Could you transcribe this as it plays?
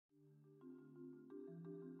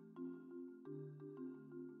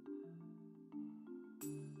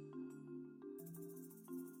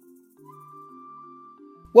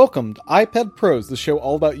Welcome to iPad Pros, the show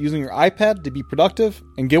all about using your iPad to be productive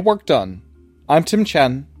and get work done. I'm Tim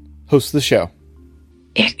Chen, host of the show.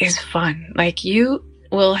 It is fun. Like, you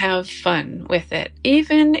will have fun with it,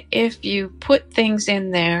 even if you put things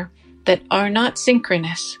in there that are not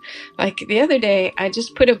synchronous. Like the other day, I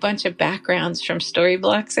just put a bunch of backgrounds from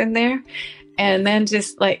Storyblocks in there, and then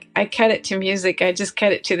just like I cut it to music. I just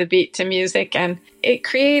cut it to the beat to music, and it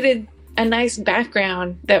created a nice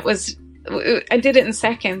background that was, I did it in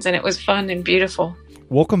seconds, and it was fun and beautiful.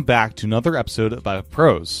 Welcome back to another episode of iPad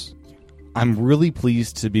Pros. I'm really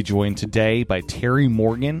pleased to be joined today by Terri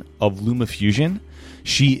Morgan of LumaFusion.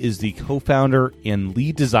 She is the co-founder and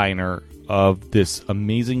lead designer of this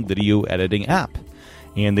amazing video editing app.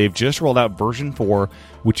 And they've just rolled out version 4,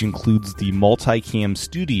 which includes the Multicam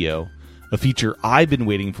Studio, a feature I've been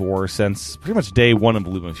waiting for since pretty much day one of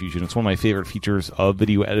LumaFusion. It's one of my favorite features of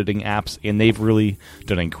video editing apps, and they've really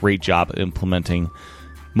done a great job at implementing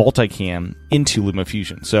multicam into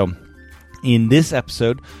LumaFusion. So in this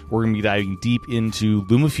episode, we're going to be diving deep into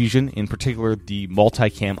LumaFusion, in particular the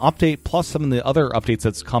multicam update, plus some of the other updates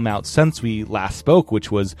that's come out since we last spoke, which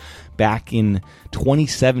was back in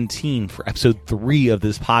 2017 for episode 3 of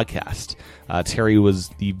this podcast. Terri was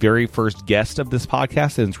the very first guest of this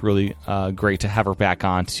podcast, and it's really great to have her back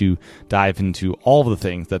on to dive into all of the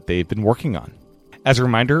things that they've been working on. As a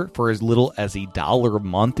reminder, for as little as $1 a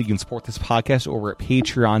month, you can support this podcast over at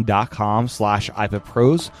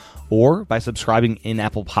patreon.com/iPadPros or by subscribing in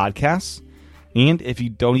Apple Podcasts. And if you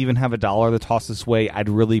don't even have $1 to toss this way, I'd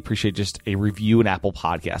really appreciate just a review in Apple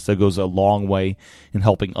Podcasts. That goes a long way in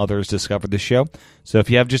helping others discover the show. So if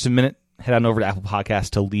you have just a minute, head on over to Apple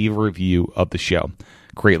Podcasts to leave a review of the show.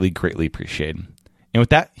 Greatly, greatly appreciated. And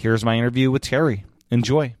with that, here's my interview with Terri.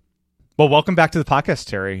 Enjoy. Well, welcome back to the podcast,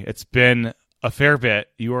 Terri. It's been a fair bit.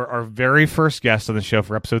 You were our very first guest on the show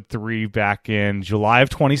for episode 3 back in July of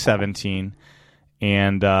 2017.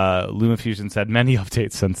 And LumaFusion's had many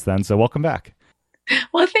updates since then. So welcome back.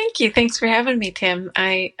 Well, thank you. Thanks for having me, Tim.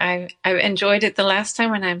 I enjoyed it the last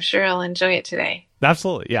time, and I'm sure I'll enjoy it today.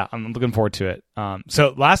 Absolutely. Yeah, I'm looking forward to it.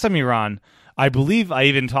 So last time you were on, I believe I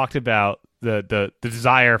even talked about the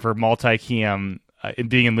desire for multicam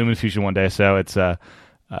being in LumaFusion one day. So it's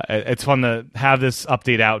fun to have this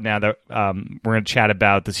update out now that we're going to chat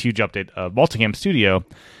about this huge update of Multicam Studio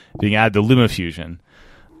being added to LumaFusion.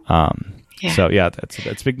 So yeah,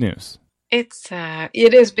 that's big news. It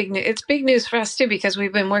is big news. It's big news for us too, because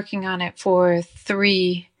we've been working on it for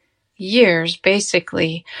 3 years,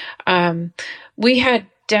 basically. We had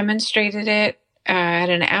demonstrated it at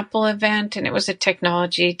an Apple event, and it was a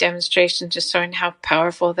technology demonstration just showing how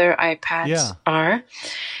powerful their iPads are.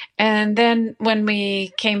 And then when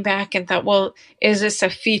we came back and thought, well, is this a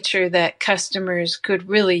feature that customers could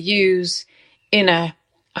really use in a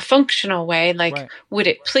functional way? Like, right, would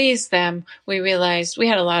it please them? We realized we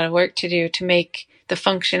had a lot of work to do to make the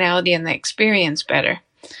functionality and the experience better.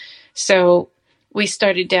 So we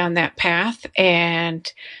started down that path and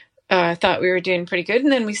thought we were doing pretty good. And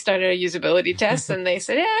then we started a usability test, and they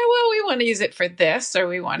said, yeah, well, we want to use it for this, or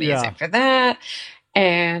we want to use it for that.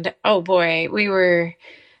 And oh boy, we were,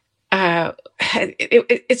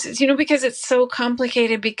 it's, because it's so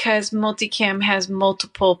complicated, because multicam has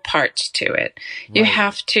multiple parts to it. Right. You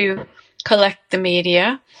have to collect the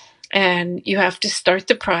media, and you have to start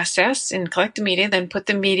the process and collect the media, then put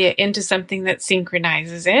the media into something that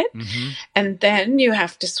synchronizes it. Mm-hmm. And then you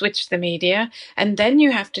have to switch the media, and then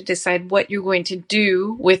you have to decide what you're going to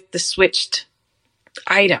do with the switched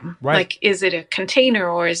item. Right. Like, is it a container,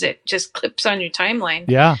 or is it just clips on your timeline?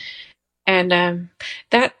 Yeah. And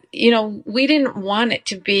that, we didn't want it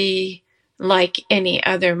to be like any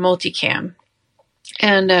other multicam.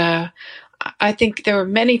 And I think there were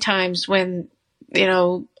many times when,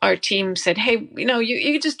 our team said, hey,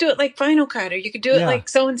 you could just do it like Final Cut, or you could do it like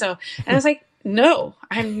so-and-so. And I was like, no,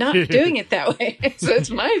 I'm not doing it that way. So it's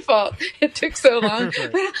my fault it took so long.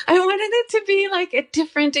 But I wanted it to be like a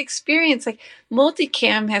different experience. Like,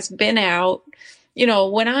 multicam has been out.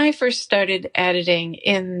 When I first started editing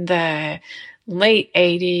in the late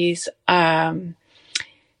 80s,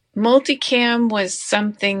 multicam was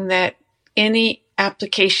something that any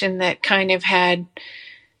application that kind of had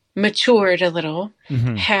matured a little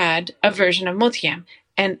had a version of multicam.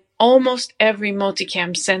 And almost every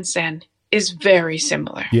multicam since then is very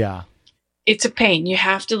similar. Yeah. It's a pain. You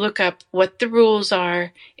have to look up what the rules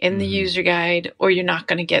are in the user guide, or you're not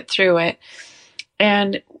going to get through it.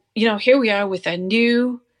 And here we are with a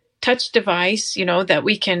new touch device, that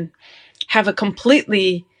we can have a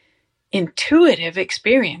completely intuitive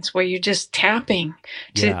experience where you're just tapping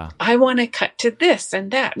to, I want to cut to this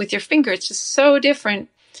and that with your finger. It's just so different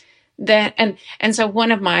that, and so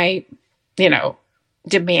one of my,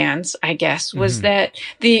 demands, I guess, was that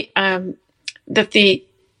the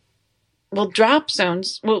drop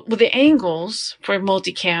zones, the angles for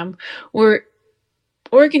multicam were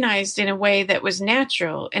organized in a way that was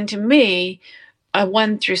natural. And to me, a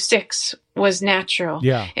 1 through 6 was natural.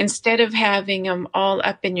 Yeah. Instead of having them all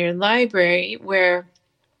up in your library where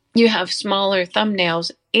you have smaller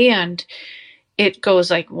thumbnails and it goes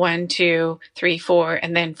like 1, 2, 3, 4,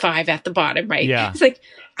 and then 5 at the bottom, right? Yeah. It's like,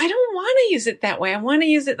 I don't want to use it that way. I want to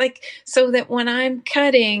use it like so that when I'm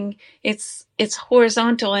cutting, it's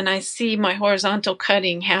horizontal and I see my horizontal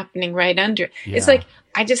cutting happening right under. Yeah. It's like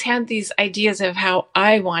I just had these ideas of how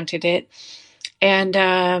I wanted it. And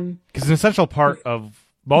because an essential part of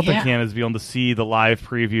multicam is to be able to see the live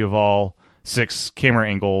preview of all 6 camera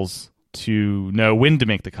angles to know when to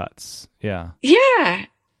make the cuts. Yeah. Yeah.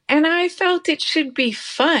 And I felt it should be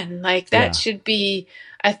fun. Like that should be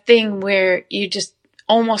a thing where you just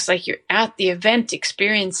almost like you're at the event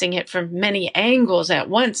experiencing it from many angles at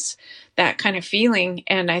once, that kind of feeling.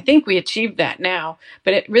 And I think we achieved that now,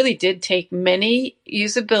 but it really did take many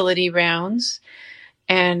usability rounds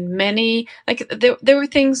and many, like there were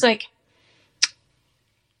things like,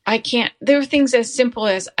 there were things as simple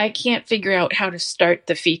as I can't figure out how to start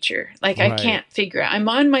the feature. Like I can't figure out, I'm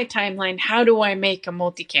on my timeline. How do I make a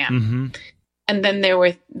multicam? Mm-hmm. And then there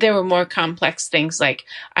were more complex things like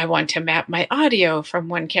I want to map my audio from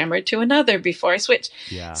one camera to another before I switch.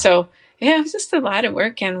 Yeah. So yeah, it was just a lot of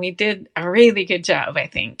work and we did a really good job, I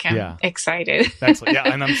think. I'm excited. Excellent.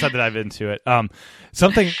 Yeah, and I'm excited to dive into it.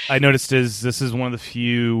 Something I noticed is this is one of the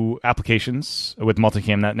few applications with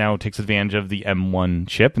multicam that now takes advantage of the M1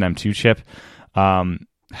 chip and M2 chip.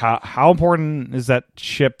 How important is that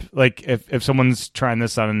chip? Like if someone's trying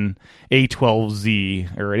this on an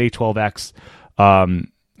A12Z or an A12X,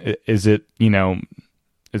 is it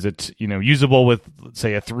usable with, let's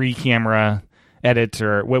say, a 3-camera edit,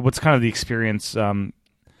 or what's kind of the experience? I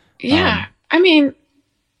mean,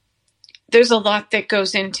 there's a lot that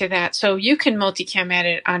goes into that. So you can multicam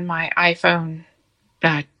edit on my iPhone,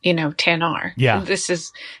 10R. Yeah.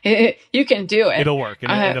 You can do it. It'll work.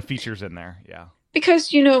 And the features in there. Yeah. Because,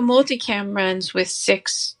 multicam runs with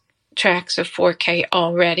 6 tracks of 4K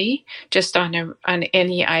already, just on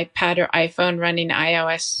any iPad or iPhone running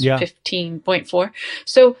iOS 15.4.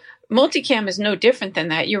 So multicam is no different than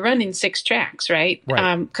that. You're running 6 tracks, right?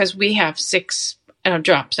 Right. Because we have 6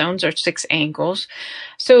 drop zones or 6 angles.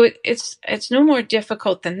 So it's no more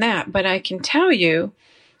difficult than that. But I can tell you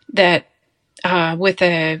that with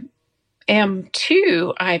a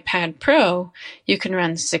M2 iPad Pro, you can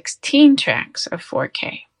run 16 tracks of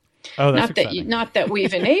 4K. Oh, that's exciting. Not that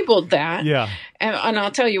we've enabled that. Yeah. And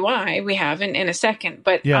I'll tell you why we haven't in a second.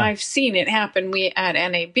 But I've seen it happen. We at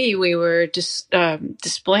NAB, we were just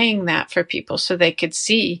displaying that for people so they could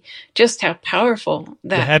see just how powerful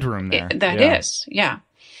the headroom there is. Yeah.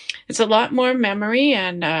 It's a lot more memory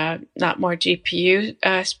and a lot more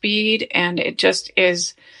GPU speed. And it just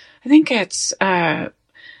is, I think it's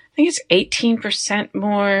 18%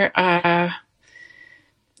 more.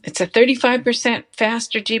 It's a 35%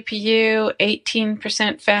 faster GPU,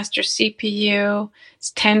 18% faster CPU. It's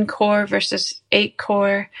 10 core versus 8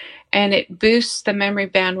 core. And it boosts the memory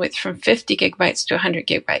bandwidth from 50 gigabytes to 100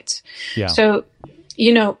 gigabytes. Yeah. So,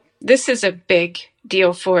 this is a big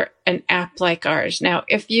deal for an app like ours. Now,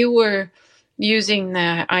 if you were using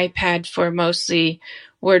the iPad for mostly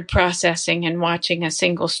word processing and watching a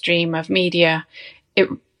single stream of media,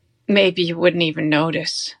 maybe you wouldn't even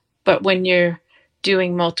notice. But when you're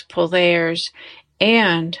doing multiple layers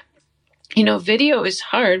and, video is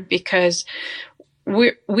hard because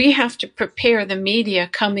we have to prepare the media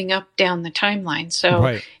coming up down the timeline.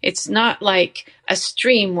 So It's not like a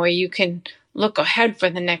stream where you can look ahead for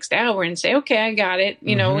the next hour and say, okay, I got it.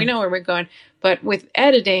 We know where we're going. But with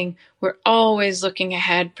editing, we're always looking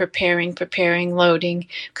ahead, preparing, loading,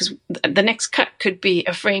 because the next cut could be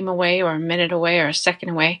a frame away or a minute away or a second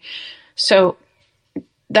away. So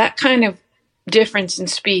that kind of difference in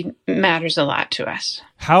speed matters a lot to us.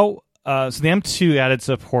 So the M2 added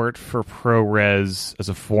support for ProRes as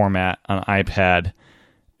a format on iPad.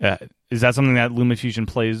 Is that something that LumaFusion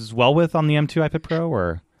plays well with on the M2 iPad Pro,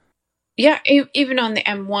 or? Yeah, even on the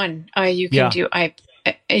M1, you can do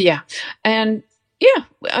and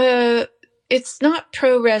it's not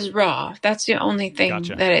ProRes RAW. That's the only thing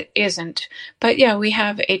that it isn't. But we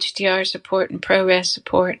have HDR support and ProRes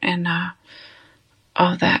support and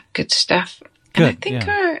all that good stuff. Good, and I think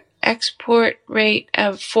our export rate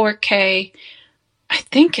of 4K, I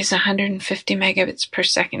think, is 150 megabits per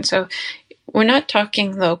second. So we're not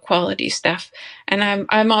talking low quality stuff. And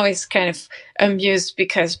I'm always kind of amused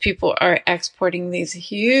because people are exporting these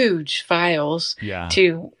huge files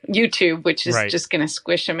to YouTube, which is just going to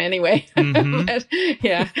squish them anyway. Mm-hmm.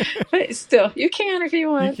 But still, you can if you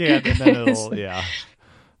want. You can, and then it'll,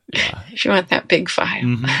 if you want that big file.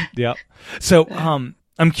 Mm-hmm. Yep. So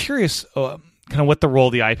I'm curious kind of what the role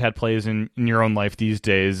the iPad plays in your own life these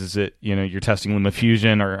days. Is it, you're testing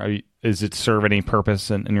LumaFusion, or is it serve any purpose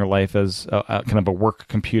in your life as kind of a work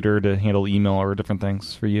computer to handle email or different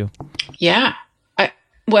things for you? Yeah.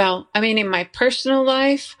 In my personal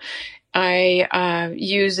life, I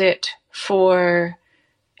use it for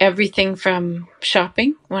everything from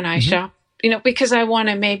shopping when I shop, because I want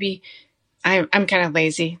to maybe... I'm kind of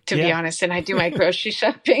lazy, to be honest, and I do my grocery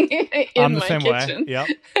shopping in my kitchen. Yep.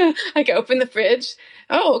 I can open the fridge.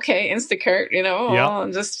 Oh, okay, Instacart,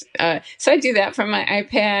 and just so I do that from my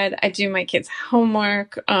iPad. I do my kids'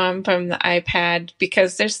 homework from the iPad,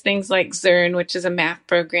 because there's things like Zern, which is a math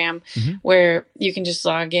program where you can just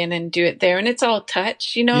log in and do it there, and it's all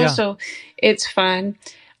touch, so it's fun.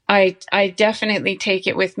 I definitely take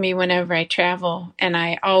it with me whenever I travel, and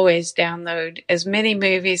I always download as many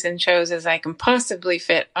movies and shows as I can possibly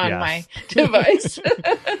fit on my device.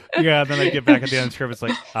 Then I get back at the end of the trip. It's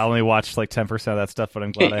like, I only watched like 10% of that stuff, but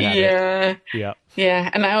I'm glad I had it. Yeah.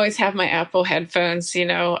 And I always have my Apple headphones,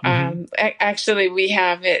 actually we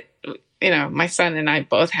have it, my son and I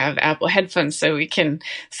both have Apple headphones, so we can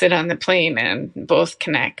sit on the plane and both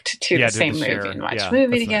connect to the same movie and watch a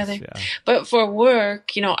movie together. Nice, But for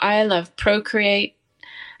work, I love Procreate,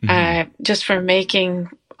 just for making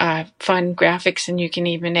fun graphics, and you can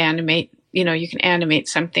even animate, you can animate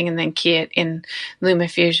something and then key it in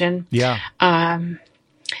LumaFusion.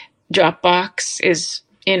 Dropbox is,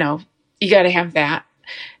 you got to have that.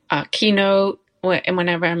 Keynote. And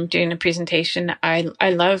whenever I'm doing a presentation, I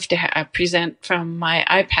love to present from my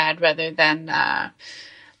iPad rather than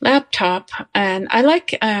laptop. And I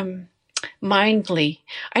like Mindly.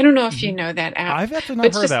 I don't know if you know that app. I've actually not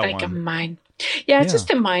heard that one. It's just like a mind. Yeah, it's just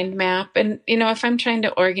a mind map. And, if I'm trying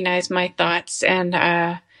to organize my thoughts, and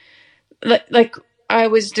like I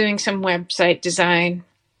was doing some website design,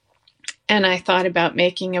 and I thought about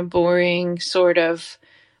making a boring sort of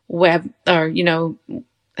web, or,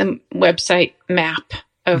 a website map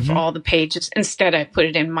of all the pages. Instead, I put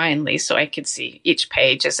it in Mindly so I could see each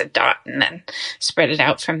page as a dot and then spread it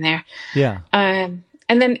out from there. And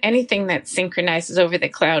then anything that synchronizes over the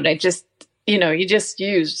cloud, I just, you just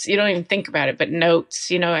use, you don't even think about it, but notes,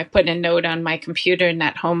 I put a note on my computer, and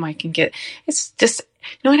at home I can get, it's just,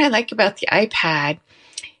 what I like about the iPad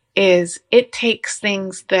is it takes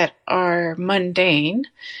things that are mundane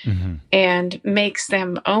and makes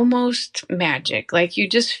them almost magic. Like, you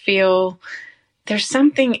just feel there's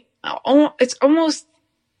something, it's almost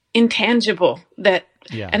intangible that,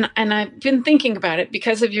 and I've been thinking about it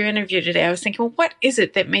because of your interview today. I was thinking, well, what is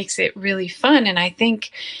it that makes it really fun? And I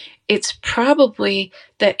think it's probably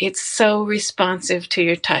that it's so responsive to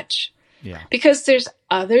your touch. Because there's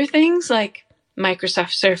other things like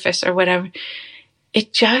Microsoft Surface or whatever,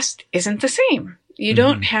 it just isn't the same. You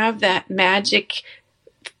don't have that magic,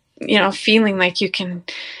 feeling like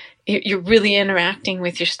you're really interacting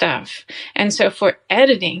with your stuff. And so for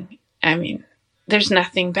editing, there's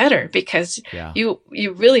nothing better, because you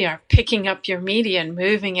really are picking up your media and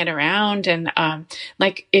moving it around. And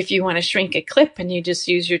like if you want to shrink a clip and you just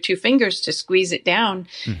use your two fingers to squeeze it down,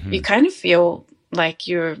 you kind of feel like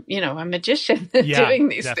you're, a magician doing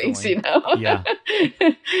these things,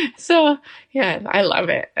 So, I love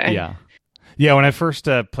it. When I first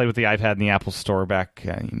played with the iPad in the Apple Store back,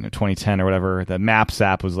 2010 or whatever, the Maps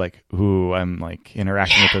app was like, ooh, I'm like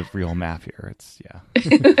interacting with a real map here. It's,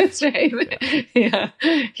 That's right.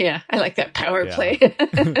 I like that power play.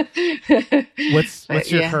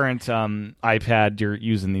 What's your current iPad you're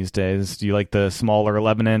using these days? Do you like the smaller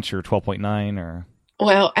 11-inch or 12.9 or...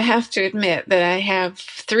 Well, I have to admit that I have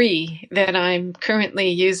 3 that I'm currently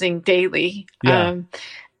using daily. And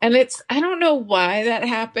I don't know why that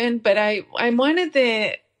happened, but I wanted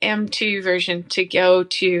the M2 version to go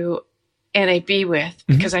to NAB with,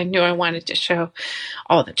 because I knew I wanted to show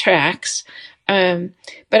all the tracks. But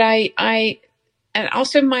and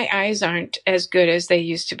also my eyes aren't as good as they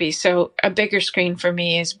used to be. So a bigger screen for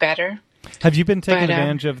me is better. Have you been taking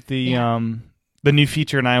advantage of the new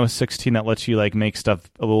feature in iOS 16 that lets you like make stuff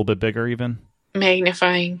a little bit bigger, even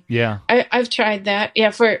magnifying? Yeah, I've tried that. Yeah,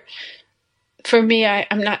 for me,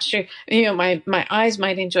 I'm not sure. My eyes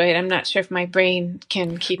might enjoy it. I'm not sure if my brain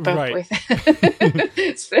can keep up with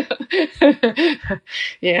it. So,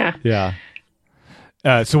 yeah.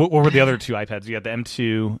 So what were the other 2 iPads? You had the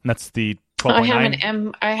M2, and that's the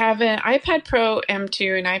I have an iPad Pro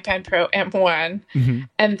M2 and iPad Pro M1,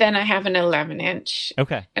 and then I have an 11-inch.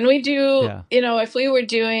 Okay. And we do, if we were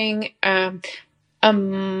doing a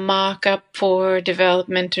mock-up for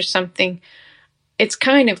development or something, it's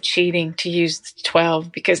kind of cheating to use the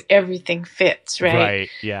 12 because everything fits, right? Right,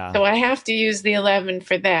 yeah. So I have to use the 11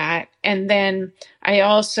 for that. And then I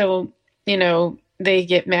also, they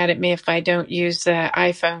get mad at me if I don't use the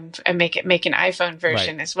iPhone. I make an iPhone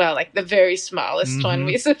version as well, like the very smallest one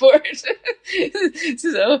we support.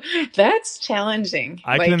 So that's challenging.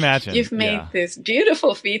 I can imagine. You've made this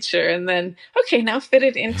beautiful feature, and then now fit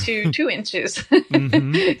it into 2 inches.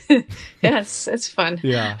 Yes, it's fun.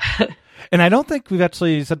 Yeah. And I don't think we've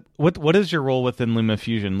actually said what is your role within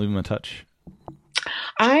LumaFusion, LumaTouch?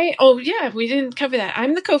 We didn't cover that.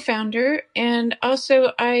 I'm the co-founder, and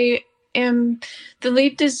also I am the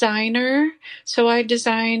lead designer. So I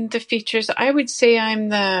design the features. I would say I'm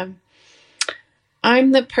the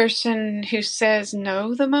person who says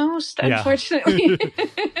no the most, unfortunately.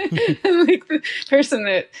 I'm like the person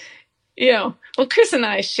that, Chris and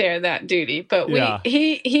I share that duty, but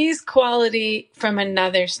he's quality from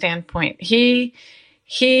another standpoint. He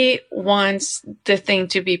wants the thing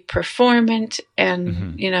to be performant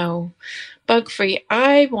and, bug-free.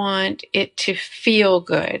 I want it to feel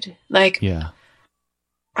good. I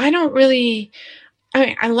don't really,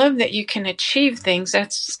 I love that you can achieve things.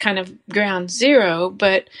 That's kind of ground zero.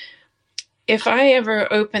 But if I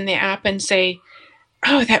ever open the app and say,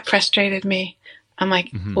 oh, that frustrated me, I'm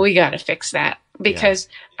like, we got to fix that. Because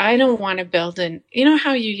I don't want to build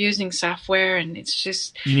how you're using software and it's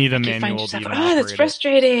just, you need a manual. That's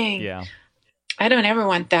frustrating. Yeah. I don't ever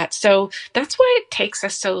want that. So that's why it takes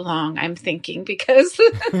us so long, I'm thinking, because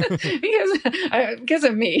of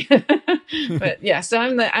me. But yeah,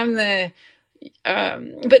 so but I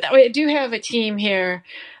do have a team here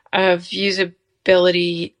of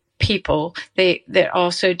usability people. That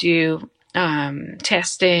also do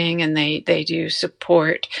testing, and they do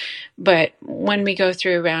support. But when we go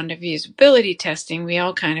through a round of usability testing, we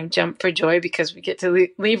all kind of jump for joy because we get to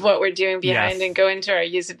leave what we're doing behind and go into our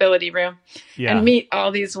usability room and meet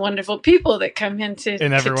all these wonderful people that come in to test.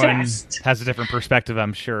 And everyone has a different perspective,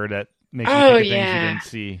 I'm sure, that makes you think of things you didn't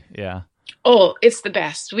see. Yeah. Oh, it's the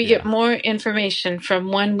best. We get more information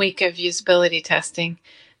from 1 week of usability testing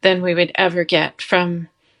than we would ever get from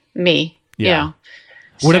me. Yeah.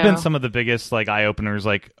 What have been some of the biggest eye openers?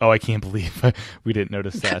 I can't believe we didn't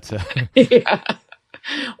notice that. Yeah.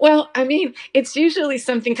 Well, I mean, it's usually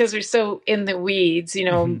something because we're so in the weeds,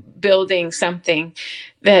 building something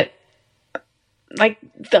that,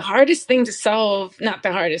 the hardest thing to solve, not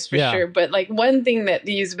the hardest for sure, but one thing that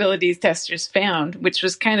the usability testers found, which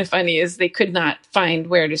was kind of funny, is they could not find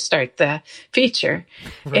where to start the feature.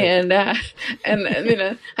 Right. And I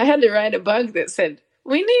had to write a bug that said,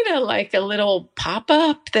 we need a little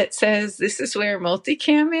pop-up that says this is where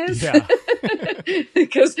multicam is. Yeah.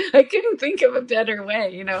 Because I couldn't think of a better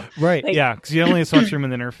way, Right. Because you only have so much room in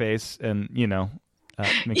the interface, and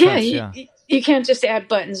makes sense. You can't just add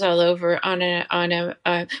buttons all over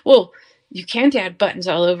you can't add buttons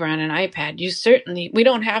all over on an iPad. We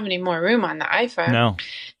don't have any more room on the iPhone. No.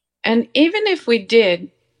 And even if we did,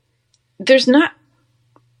 there's not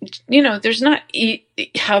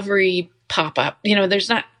hovery pop-up. There's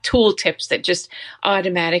not tooltips that just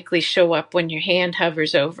automatically show up when your hand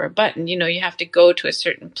hovers over a button. You have to go to a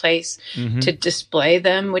certain place to display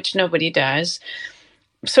them, which nobody does.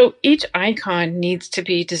 So each icon needs to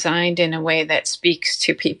be designed in a way that speaks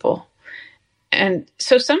to people. And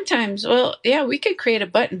so sometimes, we could create a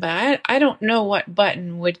button, but I don't know what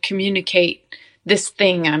button would communicate this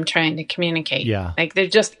thing I'm trying to communicate. Yeah. There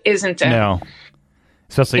just isn't No.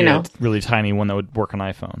 Especially a really tiny one that would work on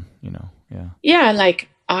iPhone, Yeah. Yeah,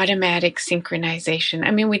 automatic synchronization.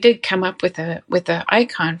 I mean, we did come up with a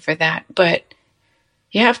icon for that, but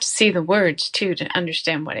you have to see the words too to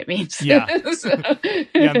understand what it means. Yeah.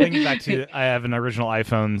 I'm thinking back to, I have an original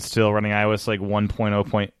iPhone still running iOS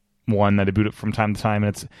 1.0.1 that I boot up from time to time,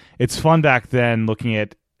 and it's fun back then looking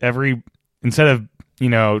at instead of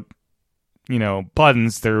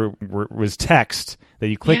buttons, there was text that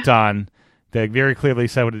you clicked on that very clearly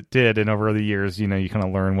said what it did, and over the years, you kind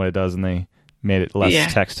of learn what it does, and they made it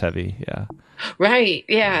less text heavy. Yeah. Right.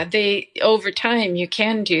 Yeah. Over time you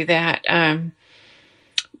can do that.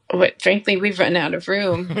 Frankly, we've run out of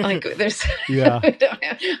room. There's on the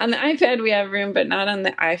iPad we have room, but not on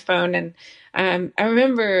the iPhone. And I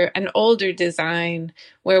remember an older design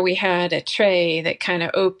where we had a tray that kind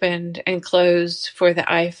of opened and closed for the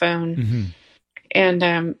iPhone.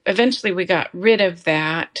 And eventually we got rid of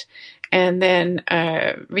that. And then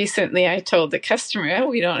recently I told the customer, oh,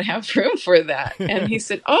 we don't have room for that. And he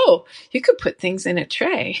said, oh, you could put things in a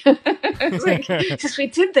tray. I was like, yes, we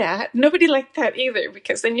did that. Nobody liked that either,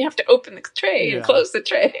 because then you have to open the tray and close the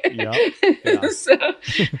tray. So,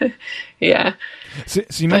 yeah. So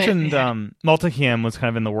you mentioned Multicam was kind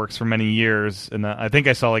of in the works for many years. And I think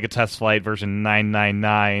I saw like a test flight version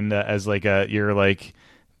 999 as like your like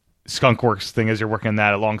skunkworks thing as you're working on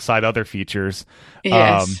that alongside other features.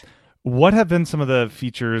 Yes. What have been some of the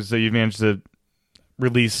features that you've managed to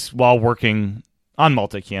release while working on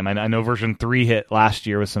Multicam? I know version 3 hit last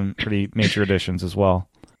year with some pretty major additions as well.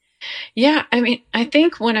 Yeah, I mean, I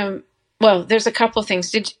think there's a couple things.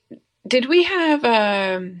 Did we have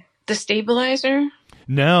the stabilizer?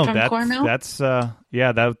 No, from Coremelt? that's that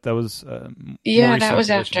was that was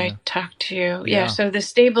after I talked to you. Yeah, so the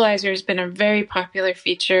stabilizer has been a very popular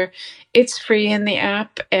feature. It's free in the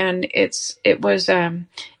app, and it's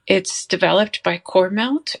developed by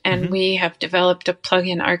Coremelt, and we have developed a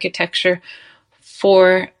plugin architecture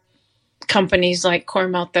for companies like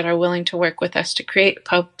Coremelt that are willing to work with us to create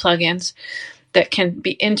plugins that can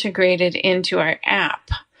be integrated into our app,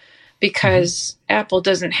 because Apple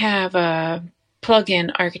doesn't have a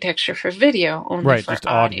plugin architecture for video, only for just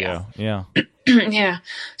audio. Yeah. Yeah.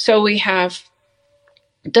 So we have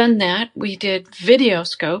done that. We did video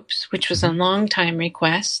scopes, which was a long time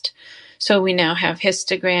request. So we now have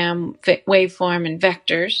histogram, waveform, and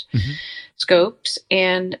vectors scopes,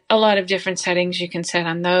 and a lot of different settings you can set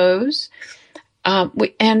on those.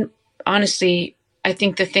 And honestly, I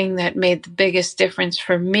think the thing that made the biggest difference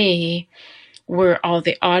for me were all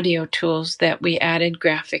the audio tools that we added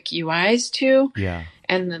graphic UIs to. Yeah.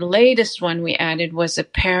 And the latest one we added was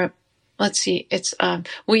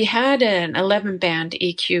we had an 11-band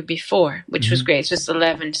EQ before, which was great. It's just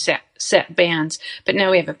 11 set bands. But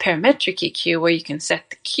now we have a parametric EQ where you can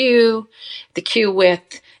set the cue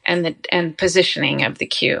width, and positioning of the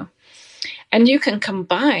cue. And you can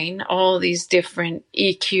combine all these different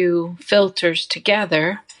EQ filters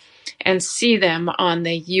together and see them on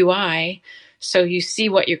the UI. So you see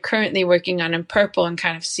what you're currently working on in purple and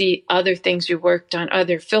kind of see other things you worked on,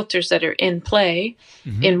 other filters that are in play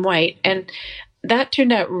in white. And that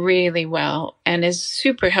turned out really well and is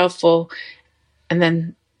super helpful.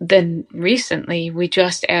 And then recently we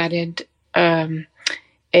just added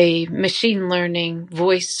a machine learning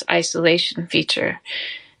voice isolation feature.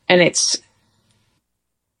 And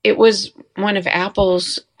it was one of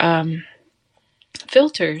Apple's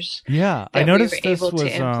filters. Yeah, I noticed we were able to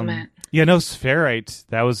implement. Yeah, no, Spherite.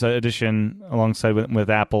 That was an addition alongside with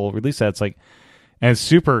Apple release that. It's and it's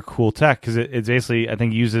super cool tech because it basically, I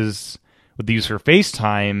think, uses what they use for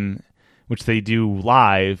FaceTime, which they do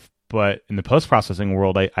live, but in the post-processing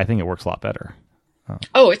world, I think it works a lot better.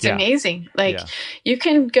 It's amazing. You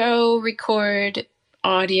can go record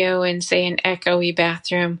audio in, say, an echoey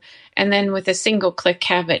bathroom, and then with a single click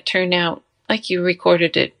have it turn out like you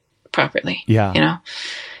recorded it properly. Yeah.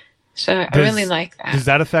 So I really like that. Does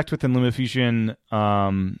that affect within LumaFusion?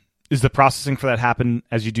 Is the processing for that happen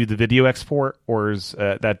as you do the video export, or is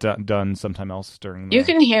that done sometime else during? You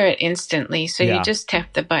can hear it instantly, so you just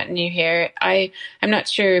tap the button, you hear it. I'm not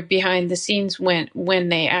sure behind the scenes when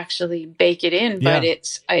they actually bake it in, but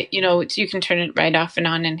it's you can turn it right off and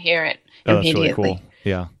on and hear it immediately. That's really cool.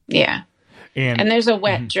 Yeah. Yeah. And there's a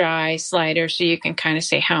wet dry slider, so you can kind of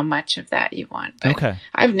say how much of that you want. But okay.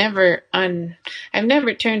 I've never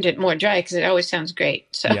turned it more dry because it always sounds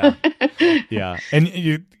great. So yeah. And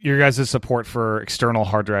your guys' support for external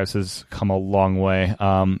hard drives has come a long way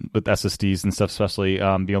with SSDs and stuff, especially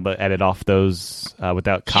being able to edit off those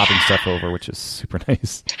without copying stuff over, which is super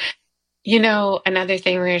nice. Another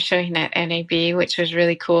thing we were showing at NAB, which was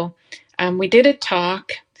really cool. We did a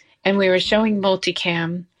talk, and we were showing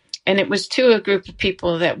Multicam. And it was to a group of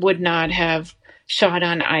people that would not have shot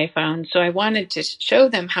on iPhone. So I wanted to show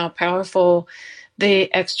them how powerful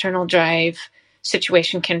the external drive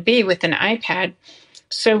situation can be with an iPad.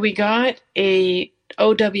 So we got a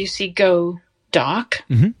OWC Go dock.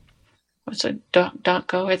 What's a dock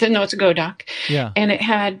Go? No, it's a Go dock. Yeah. And it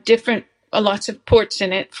had lots of ports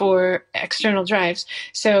in it for external drives.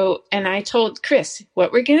 So, and I told Chris,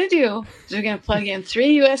 what we're going to do is we're going to plug in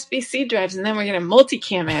 3 USB-C drives, and then we're going to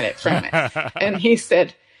multicam at it from it. And he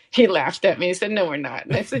said, he laughed at me. He said, "No, we're not."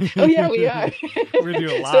 And I said, "Oh yeah, we are. We're gonna do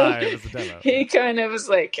it live as a demo." He kind of was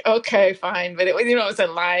like, "Okay, fine," but it was, it was a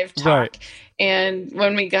live talk. Right. And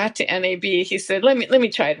when we got to NAB, he said, let me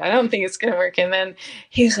try that. I don't think it's going to work. And then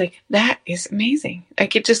he was like, "That is amazing.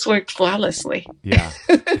 Like, it just worked flawlessly." Yeah.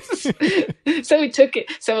 So we took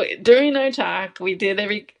it. So during our talk, we did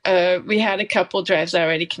we had a couple drives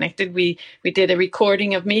already connected. We did a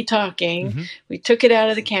recording of me talking. Mm-hmm. We took it out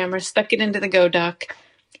of the camera, stuck it into the Go Dock,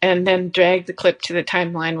 and then dragged the clip to the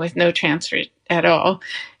timeline with no transfer at all.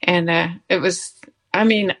 And it was, I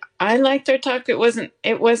mean, I liked our talk. It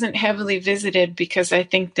wasn't heavily visited because I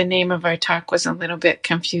think the name of our talk was a little bit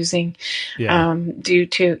confusing, due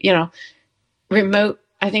to, remote.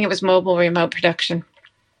 I think it was mobile remote production,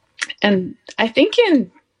 and I think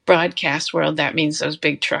in broadcast world that means those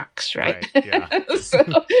big trucks, right? Yeah. So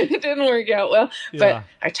it didn't work out well, but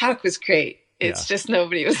our talk was great. It's just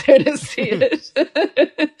nobody was there to see it.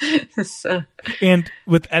 So. And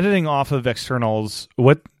with editing off of externals,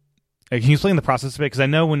 can you explain the process a bit? Because I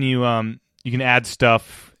know when you you can add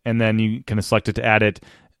stuff and then you kind of select it to add it.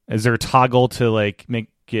 Is there a toggle to like make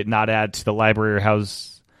it not add to the library, or how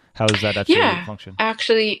does that actually function?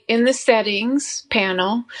 Actually, in the settings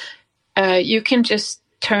panel, you can just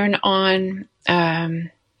turn on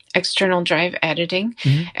external drive editing,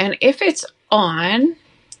 and if it's on,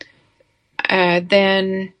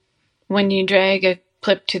 then when you drag a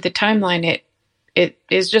clip to the timeline, it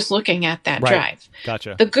is just looking at that drive.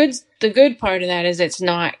 Gotcha. The good part of that is it's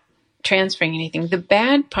not transferring anything. The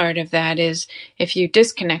bad part of that is if you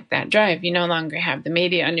disconnect that drive, you no longer have the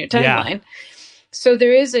media on your timeline. So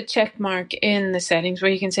there is a check mark in the settings where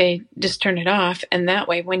you can say, just turn it off. And that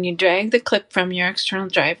way, when you drag the clip from your external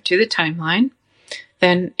drive to the timeline,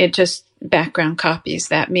 then it just background copies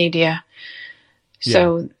that media.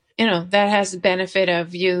 So, that has the benefit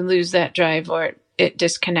of you lose that drive or it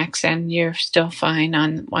disconnects and you're still fine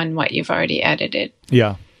on what you've already edited.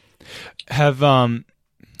 Yeah. Have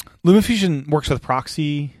LumaFusion works with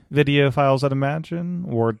proxy video files, I'd imagine,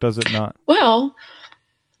 or does it not? Well,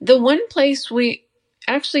 the one place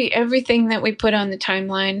everything that we put on the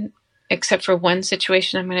timeline, except for one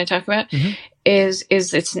situation I'm going to talk about, is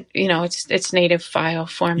its native file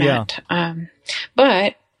format. Yeah.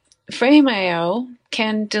 But Frame.io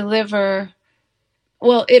can deliver.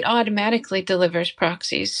 Well, it automatically delivers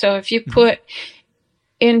proxies. So if you put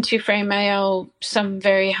into Frame.io some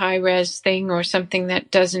very high res thing or something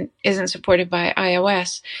that isn't supported by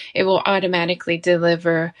iOS, it will automatically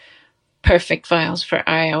deliver perfect files for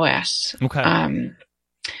iOS. Okay.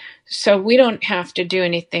 So we don't have to do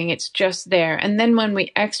anything. It's just there. And then when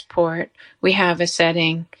we export, we have a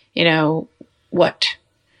setting,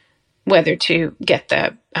 whether to get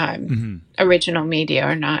the original media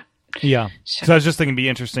or not. Yeah. So I was just thinking it'd be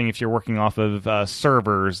interesting if you're working off of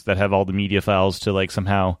servers that have all the media files to like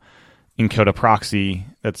somehow encode a proxy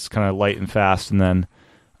that's kind of light and fast, and then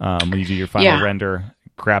when you do your final render,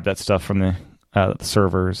 grab that stuff from the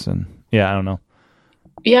servers. And I don't know.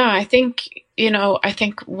 Yeah, I think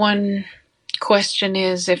one question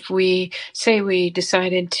is if we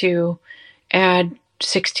decided to add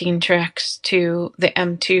 16 tracks to the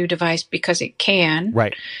M2 device because it can.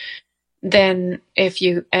 Right. Then if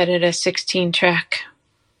you edit a 16 track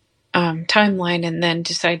timeline and then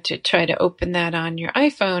decide to try to open that on your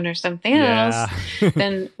iPhone or something else,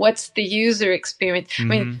 then what's the user experience? I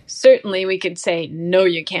mean, certainly we could say, no,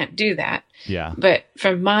 you can't do that. Yeah. But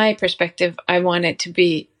from my perspective, I want it to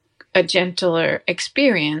be a gentler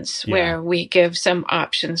experience where we give some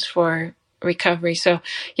options for recovery. So,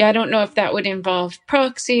 I don't know if that would involve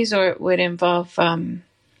proxies or it would involve...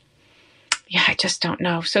 I just don't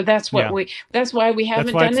know. So that's what that's why we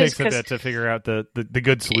haven't done this. That's why it takes a bit to figure out the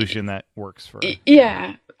good solution that works for.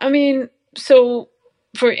 Yeah. I mean, so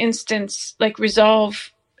for instance, like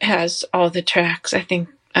Resolve has all the tracks. I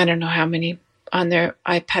don't know how many on their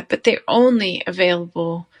iPad, but they're only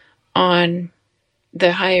available on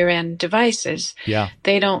the higher end devices. Yeah.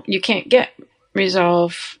 You can't get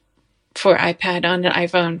Resolve for iPad on an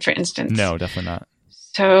iPhone, for instance. No, definitely not.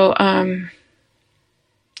 So,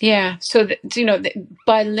 so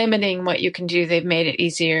by limiting what you can do, they've made it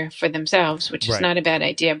easier for themselves, which is not a bad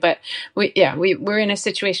idea. But we're in a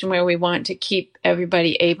situation where we want to keep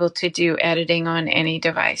everybody able to do editing on any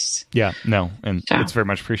device. Yeah, no, and it's very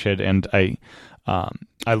much appreciated. And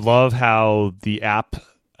I love how the app,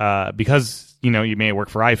 because you may work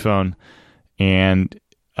for iPhone, and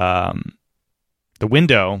the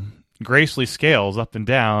window gracefully scales up and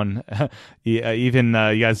down. Even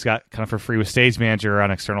you guys got kind of for free with Stage Manager on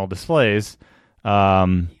external displays.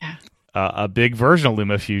 a big version of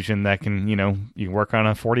LumaFusion that can, you can work on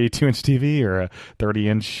a 42-inch TV or a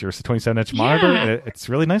 30-inch or 27-inch monitor. It's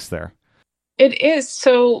really nice there. It is.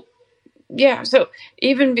 So, yeah. So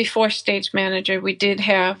even before Stage Manager, we did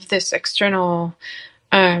have this external,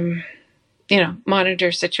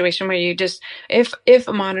 monitor situation where you just, if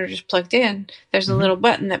a monitor is plugged in, there's a little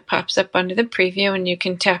button that pops up under the preview and you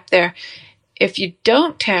can tap there. If you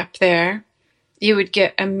don't tap there, you would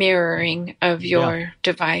get a mirroring of your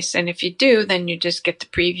device. And if you do, then you just get the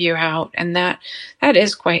preview out. And that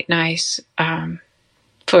is quite nice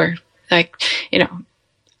for I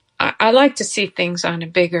like to see things on a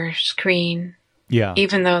bigger screen. Yeah.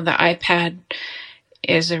 Even though the iPad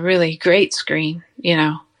is a really great screen,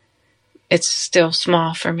 it's still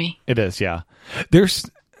small for me. It is, yeah.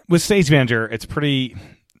 With Stage Manager, it's pretty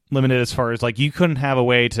limited as far as you couldn't have a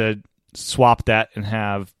way to swap that and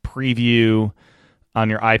have preview on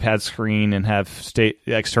your iPad screen and have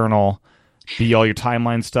external be all your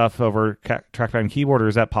timeline stuff over trackpad and keyboard, or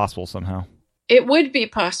is that possible somehow? It would be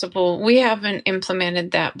possible. We haven't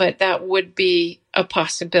implemented that, but that would be a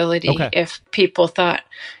possibility if people thought,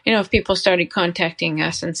 if people started contacting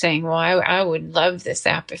us and saying, well, I would love this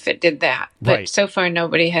app if it did that. But so far,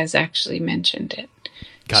 nobody has actually mentioned it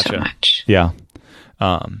so much. Yeah.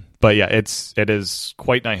 But yeah, it is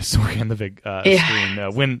quite nice working on the big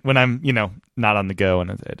screen when I'm not on the go,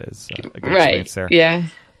 and it is a good experience there. Yeah.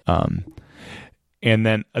 And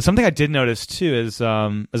then something I did notice too is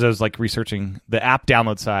as I was researching, the app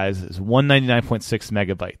download size is 199.6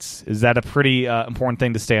 megabytes. Is that a pretty important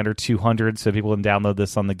thing to stay under 200 so people can download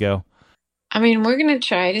this on the go? I mean, we're going to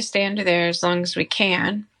try to stay under there as long as we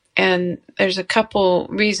can, and there's a couple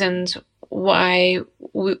reasons why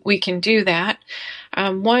we can do that.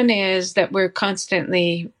 One is that we're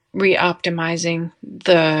constantly re-optimizing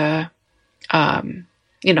the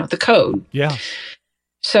code. Yeah.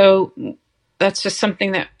 So that's just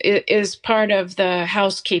something that is part of the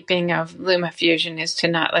housekeeping of LumaFusion, is to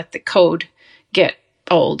not let the code get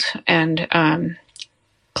old and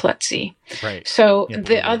klutzy. Right. So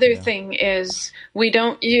the other thing is we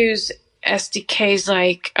don't use SDKs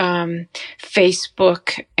like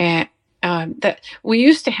Facebook and that we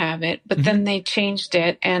used to have it, but then they changed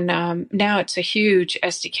it, and now it's a huge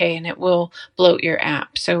SDK and it will bloat your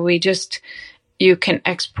app. So you can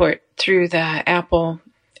export through the Apple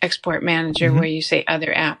export manager where you say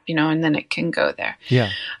other app, and then it can go there. Yeah.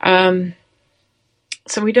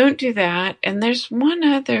 So we don't do that. And there's one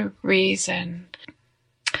other reason.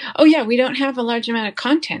 Oh yeah, we don't have a large amount of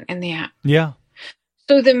content in the app. Yeah.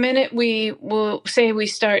 So the minute we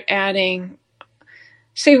start adding,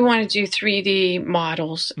 say we want to do 3D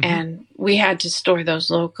models and we had to store those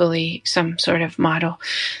locally, some sort of model,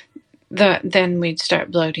 then we'd start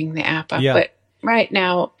bloating the app up. Yeah. But right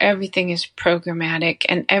now, everything is programmatic,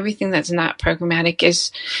 and everything that's not programmatic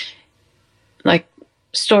is like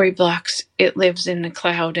story blocks. It lives in the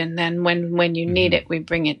cloud, and then when you need it, we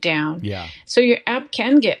bring it down. Yeah. So your app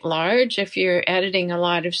can get large if you're editing a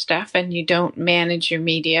lot of stuff and you don't manage your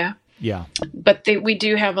media. Yeah. But we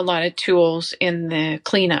do have a lot of tools in the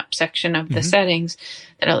cleanup section of the settings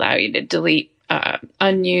that allow you to delete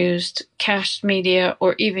unused cached media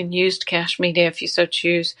or even used cached media if you so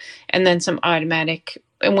choose, and then some automatic.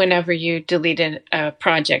 And whenever you delete a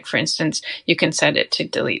project, for instance, you can set it to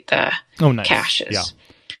delete the caches.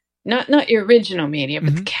 Yeah. Not your original media,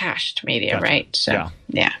 but the cached media, right? So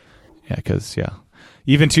yeah, because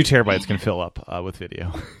even 2 terabytes can fill up with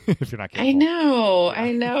video if you're not careful.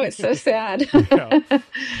 I know, it's so sad.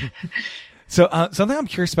 So something I'm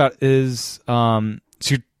curious about is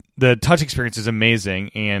the touch experience is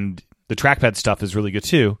amazing, and the trackpad stuff is really good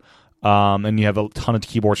too. And you have a ton of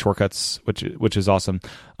keyboard shortcuts, which is awesome.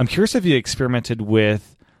 I'm curious if you experimented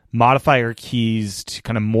with modifier keys to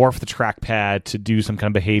kind of morph the trackpad to do some kind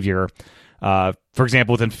of behavior. For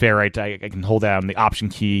example, within Ferrite, I can hold down the Option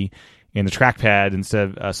key in the trackpad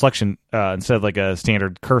instead of selection, instead of like a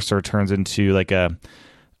standard cursor, it turns into like a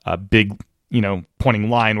big, pointing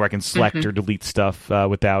line where I can select or delete stuff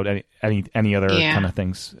without any other kind of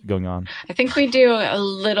things going on. I think we do a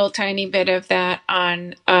little tiny bit of that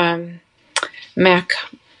on Mac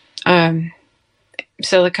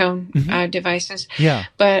silicone devices. Yeah.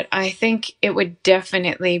 But I think it would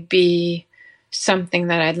definitely be something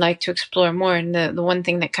that I'd like to explore more. And the one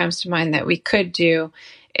thing that comes to mind that we could do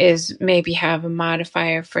is maybe have a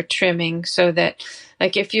modifier for trimming, so that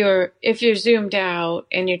like if you're zoomed out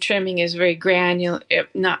and your trimming is very granular,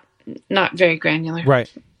 not very granular. Right.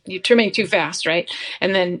 You're trimming too fast, right?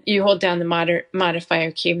 And then you hold down the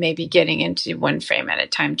modifier key, maybe getting into 1 frame at a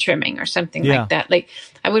time trimming or something like that. Like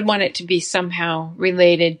I would want it to be somehow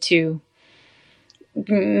related to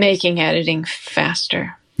making editing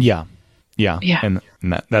faster. Yeah. And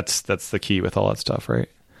that's the key with all that stuff, right?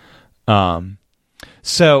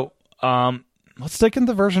 So let's take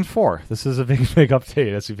into version 4. This is a big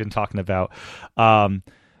update, as we've been talking about.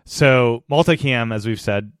 So multicam, as we've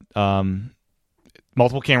said,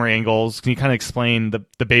 multiple camera angles. Can you kind of explain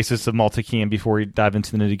the basis of multicam before we dive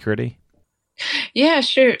into the nitty gritty? Yeah,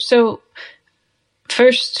 sure. So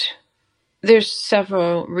first, there's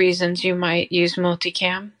several reasons you might use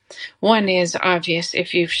multicam. One is obvious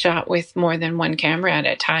if you've shot with more than one camera at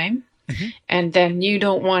a time. Mm-hmm. And then you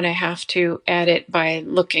don't want to have to edit by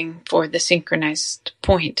looking for the synchronized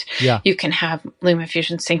point. Yeah. You can have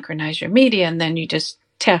LumaFusion synchronize your media, and then you just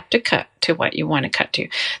tap to cut to what you want to cut to.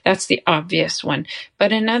 That's the obvious one.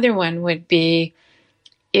 But another one would be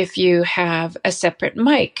if you have a separate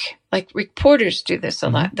mic. Like reporters do this a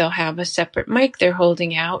mm-hmm. lot. They'll have a separate mic they're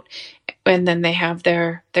holding out, and then they have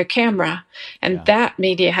their camera. And that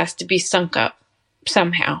media has to be sunk up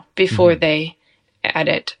somehow before mm-hmm. they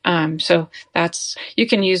edit. So you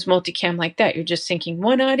can use multicam like that. You're just syncing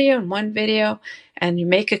one audio and one video, and you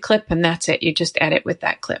make a clip, and that's it. You just edit with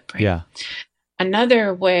that clip. Right? Yeah.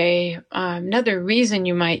 Another way, another reason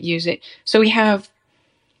you might use it. So we have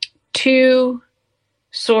two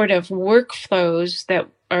sort of workflows that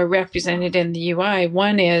are represented in the UI.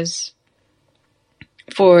 One is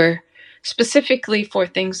specifically for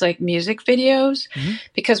things like music videos, mm-hmm.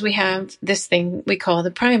 because we have this thing we call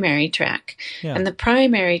the primary track. Yeah. And the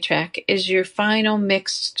primary track is your final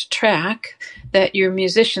mixed track that your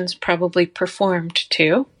musicians probably performed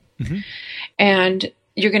to. Mm-hmm. And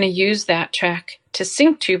you're going to use that track to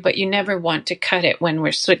sync to, but you never want to cut it when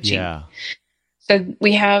we're switching. Yeah. So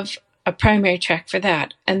we have a primary track for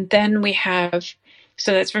that. And then we have,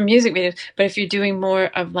 so that's for music videos, but if you're doing more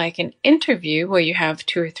of like an interview where you have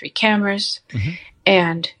 2 or 3 cameras mm-hmm.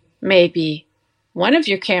 and maybe one of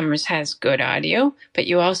your cameras has good audio, but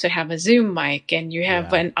you also have a Zoom mic and you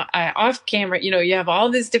have an off camera, you have all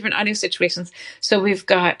these different audio situations. So we've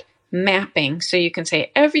got mapping. So you can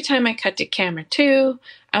say, every time I cut to camera 2,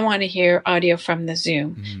 I want to hear audio from the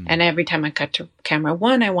Zoom. Mm. And every time I cut to camera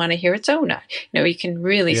 1, I want to hear its own audio. You can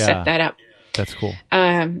really set that up. That's cool.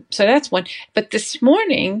 So that's one. But this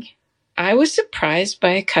morning, I was surprised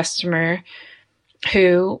by a customer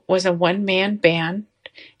who was a one-man band,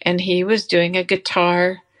 and he was doing a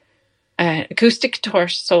acoustic guitar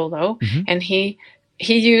solo, mm-hmm. and he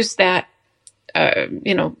used that,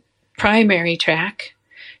 primary track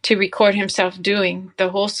to record himself doing the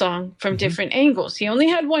whole song from mm-hmm. different angles. He only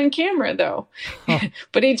had one camera, though,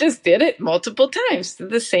 but he just did it multiple times to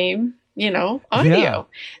the same audio. Yeah.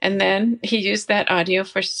 And then he used that audio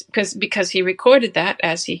because he recorded that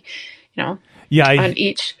as he, on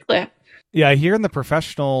each clip. Yeah, I hear in the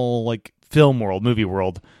professional film world, movie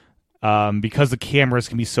world, because the cameras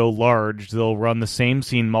can be so large, they'll run the same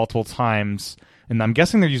scene multiple times. And I'm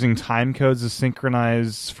guessing they're using time codes to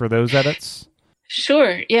synchronize for those edits.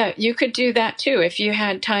 Sure. Yeah, you could do that too if you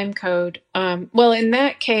had time code. Well, in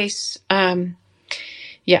that case,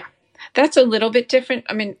 that's a little bit different.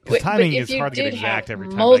 I mean, timing is hard to get exact every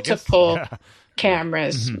time. Multiple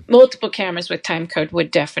cameras, mm-hmm. multiple cameras with time code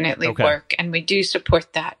would definitely work, and we do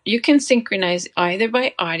support that. You can synchronize either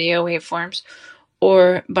by audio waveforms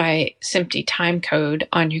or by simply time code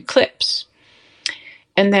on your clips.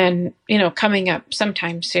 And then, coming up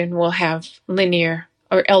sometime soon, we'll have linear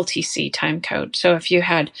or LTC time code. So if you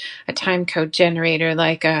had a time code generator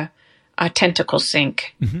like a tentacle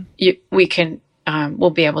sync, mm-hmm. We'll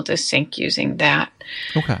be able to sync using that.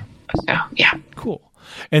 Okay. So, yeah. Cool.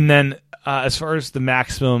 And then as far as the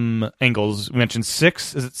maximum angles, we mentioned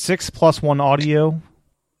 6. Is it 6 plus 1 audio?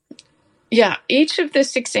 Yeah. Each of the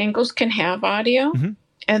 6 angles can have audio, mm-hmm.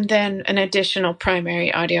 and then an additional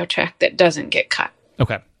primary audio track that doesn't get cut.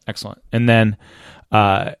 Okay. Excellent. And then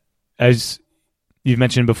as you've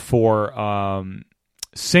mentioned before,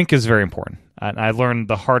 sync is very important. And I learned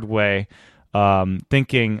the hard way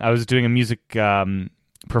thinking I was doing a music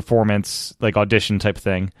performance, audition type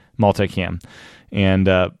thing, multicam. And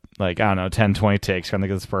I don't know, 10, 20 takes, trying to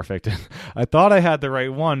think it's perfect. I thought I had the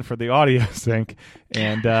right one for the audio sync,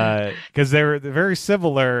 and because they're very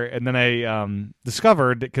similar. And then I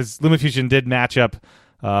discovered, because LumaFusion did match up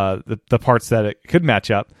the parts that it could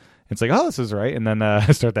match up. It's this is right. And then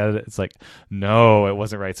I start that. It's no, it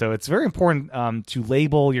wasn't right. So it's very important to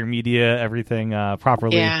label your media, everything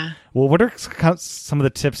properly. Yeah. Well, what are some of the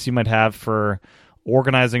tips you might have for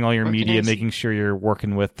organizing all your media, making sure you're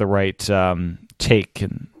working with the right take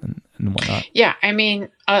and whatnot? Yeah. I mean,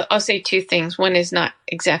 I'll say 2 things. One is not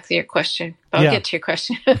exactly your question, but I'll get to your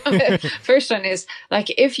question. First one is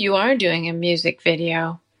if you are doing a music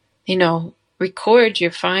video, record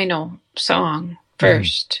your final song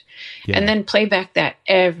first, and then play back that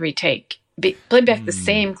every take. Play back the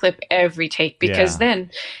same clip every take, because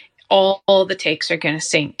then all the takes are going to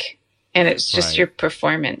sync, and it's just your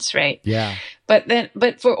performance, right? Yeah.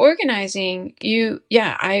 But for organizing,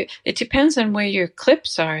 it depends on where your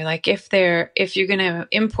clips are. Like if you're going to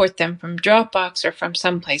import them from Dropbox or from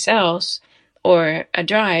someplace else or a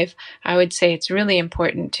drive, I would say it's really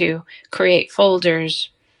important to create folders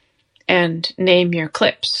and name your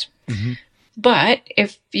clips. Mm-hmm. But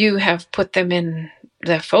if you have put them in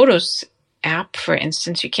the Photos app, for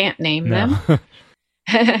instance, you can't name them.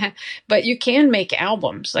 But you can make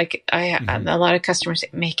albums. Like a lot of customers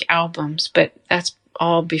make albums, but that's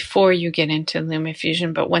all before you get into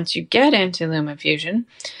LumaFusion. But once you get into LumaFusion,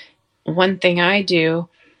 one thing I do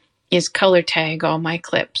is color tag all my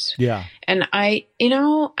clips. Yeah. And I'm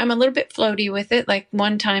a little bit floaty with it. Like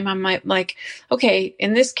one time I might okay,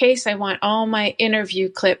 in this case, I want all my interview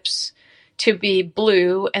clips to be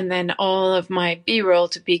blue and then all of my B-roll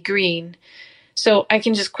to be green. So I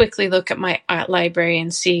can just quickly look at my library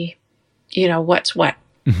and see, what's what.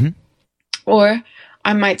 Mm-hmm. Or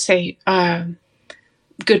I might say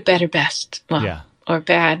good, better, best. Well, or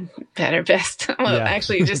bad, better, best. Well,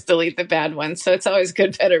 actually, just delete the bad one. So it's always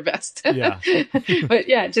good, better, best. Yeah. But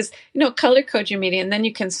just, color code your media. And then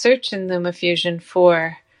you can search in LumaFusion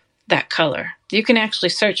for that color. You can actually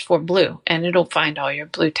search for blue, and it'll find all your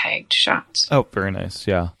blue tagged shots. Oh, very nice.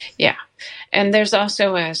 Yeah. Yeah. And there's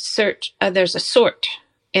also a search. There's a sort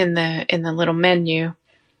in the little menu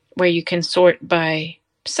where you can sort by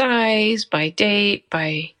size, by date,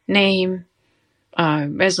 by name,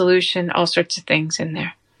 resolution, all sorts of things in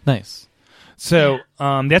there. Nice. So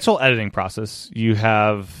the actual editing process, you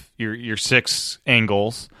have your 6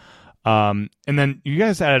 angles, and then you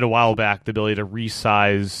guys added a while back the ability to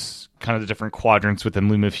resize kind of the different quadrants within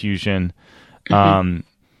LumaFusion. Kind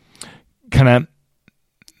of,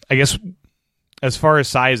 I guess, as far as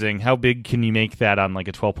sizing, how big can you make that on like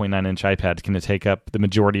a 12.9-inch iPad? Can it take up the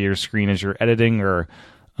majority of your screen as you're editing, or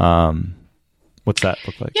what's that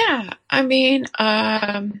look like? Yeah, I mean,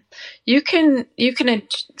 you can.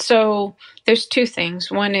 So there's 2 things.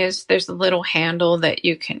 One is there's a little handle that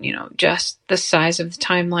you can, adjust the size of the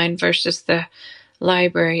timeline versus the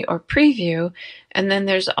library or preview. And then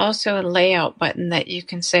there's also a layout button that you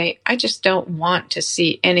can say, I just don't want to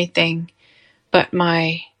see anything but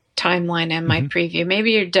my timeline and my preview.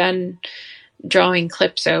 Maybe you're done drawing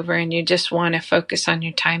clips over and you just want to focus on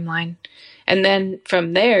your timeline. And then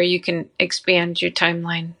from there, you can expand your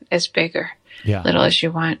timeline as big or little as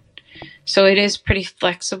you want. So it is pretty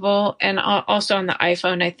flexible. And also on the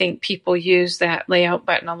iPhone, I think people use that layout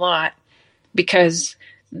button a lot because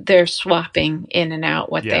they're swapping in and out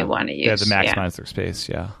what they want to use. Yeah, to maximize their space.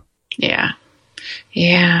 Yeah.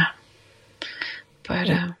 But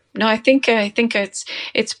no, I think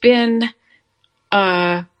it's been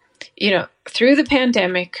through the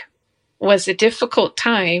pandemic was a difficult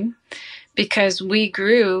time because we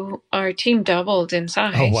grew, our team doubled in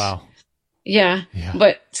size. Oh wow. Yeah.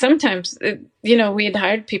 But sometimes we had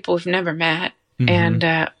hired people we've never met,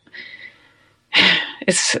 and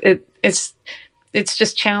it's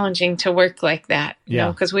just challenging to work like that,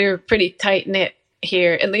 because we were pretty tight knit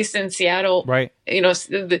here, at least in Seattle. Right.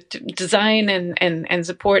 The design and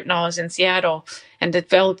support and all is in Seattle, and the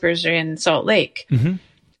developers are in Salt Lake. Mm-hmm.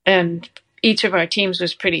 And each of our teams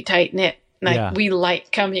was pretty tight knit. Like we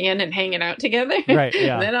liked coming in and hanging out together. Right.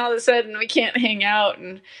 Yeah. And then all of a sudden we can't hang out,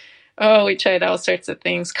 and we tried all sorts of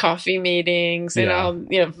things, coffee meetings and all,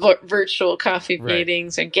 virtual coffee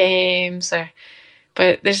meetings or games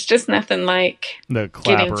but there's just nothing like the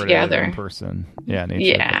getting together in person. Yeah.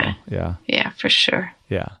 Yeah, for sure.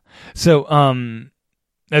 Yeah. So,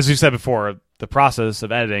 as we've said before, the process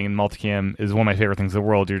of editing in Multicam is one of my favorite things in the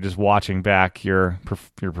world. You're just watching back your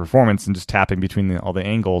performance and just tapping between all the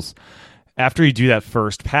angles. After you do that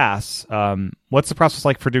first pass, what's the process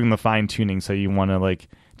like for doing the fine tuning? So you want to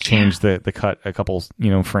change the cut a couple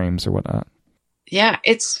frames or whatnot. Yeah,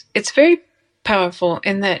 it's very powerful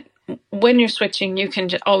in that when you're switching, you can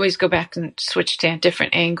always go back and switch to a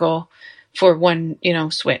different angle for one,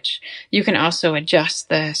 switch. You can also adjust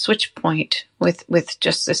the switch point with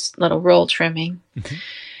just this little roll trimming. Mm-hmm.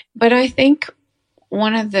 But I think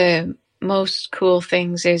one of the most cool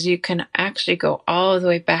things is you can actually go all the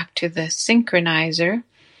way back to the synchronizer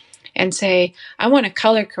and say, I want to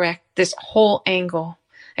color correct this whole angle.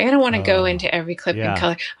 I don't want to go into every clip and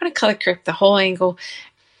color. I want to color correct the whole angle.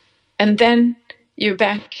 And then you're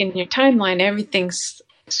back in your timeline, everything's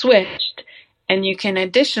switched, and you can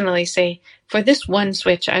additionally say, for this one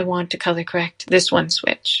switch, I want to color correct this one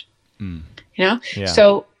switch.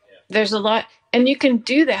 So there's a lot, and you can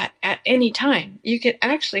do that at any time. You could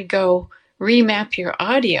actually go remap your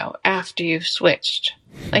audio after you've switched.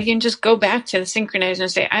 Like you can just go back to the synchronizer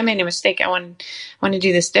and say, I made a mistake. I want to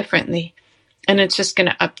do this differently. And it's just going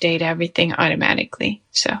to update everything automatically.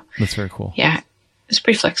 So that's very cool. Yeah, it's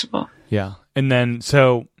pretty flexible. Yeah. And then,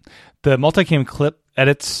 so the multicam clip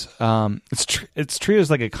edits, it's treated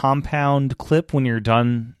as like a compound clip when you're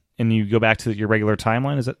done and you go back to your regular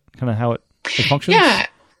timeline. Is that kind of how it functions? Yeah.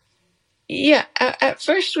 Yeah. At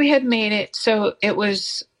first we had made it so it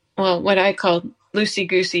was, well, what I called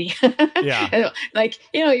loosey-goosey. Yeah. Like,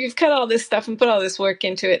 you've cut all this stuff and put all this work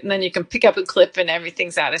into it, and then you can pick up a clip and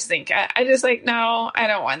everything's out of sync. I just like, no, I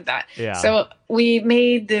don't want that. Yeah. So we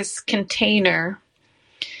made this container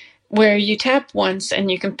where you tap once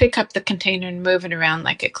and you can pick up the container and move it around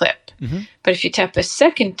like a clip. Mm-hmm. But if you tap a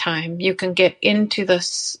second time, you can get into the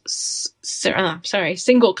single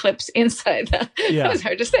clips inside the, that was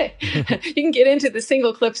hard to say. You can get into the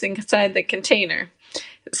single clips inside the container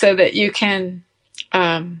so that you can,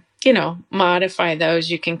 modify those.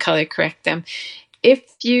 You can color correct them. If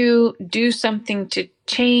you do something to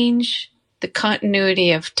change the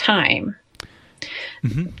continuity of time,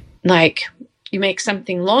 mm-hmm. like you make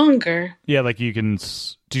something longer. Yeah, like you can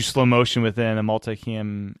do slow motion within a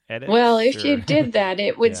multicam edit. Well, if you did that,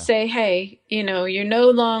 it would say, hey, you're no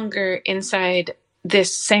longer inside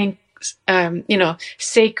this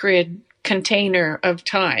sacred container of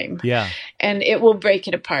time. Yeah. And it will break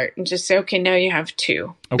it apart and just say, okay, now you have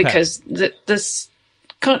two. Okay. Because this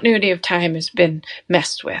continuity of time has been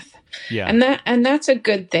messed with. Yeah. And that's a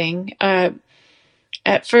good thing. At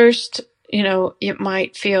first, it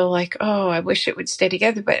might feel like, oh, I wish it would stay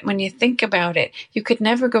together. But when you think about it, you could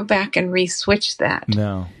never go back and re-switch that.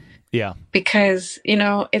 No. Yeah. Because,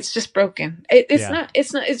 it's just broken.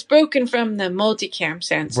 It's broken from the multicam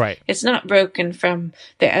sense. Right. It's not broken from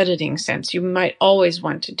the editing sense. You might always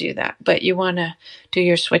want to do that, but you want to do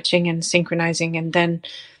your switching and synchronizing, and then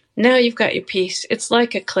now you've got your piece. It's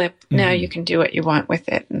like a clip. Mm-hmm. Now you can do what you want with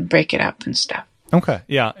it and break it up and stuff. Okay.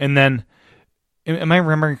 Yeah. And then, am I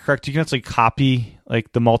remembering correct? You can actually copy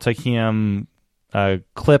like the multicam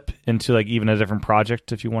clip into like even a different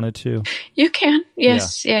project if you wanted to. You can,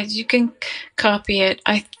 yes, yeah. You can copy it.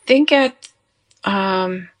 I think at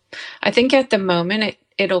the moment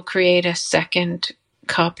it'll create a second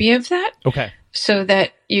copy of that. Okay. So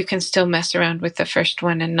that you can still mess around with the first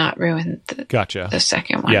one and not ruin the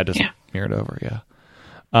second one. Yeah, just mirror it over. Yeah.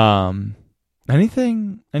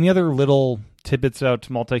 Any other little tidbits out to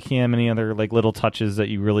multicam? Any other like little touches that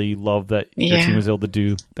you really love that your team was able to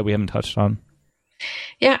do that we haven't touched on?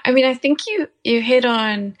 Yeah, I mean, I think you hit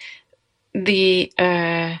on the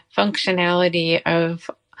functionality of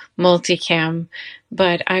multicam,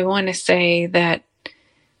 but I want to say that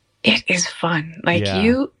it is fun. Like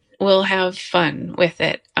you will have fun with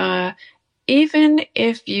it. Even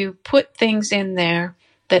if you put things in there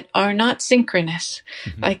that are not synchronous.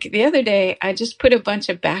 Mm-hmm. Like the other day, I just put a bunch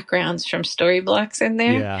of backgrounds from story blocks in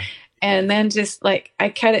there. Yeah. And then just like, I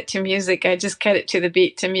cut it to music. I just cut it to the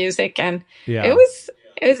beat to music. And it was,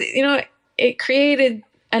 it created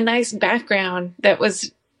a nice background that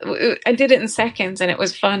was, I did it in seconds and it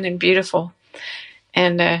was fun and beautiful.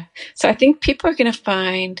 And so I think people are going to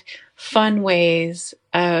find fun ways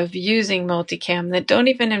of using multicam that don't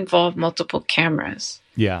even involve multiple cameras.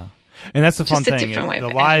 Yeah. And that's the fun thing. The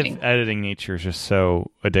live editing nature is just so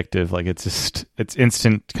addictive. Like it's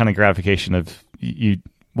instant kind of gratification of you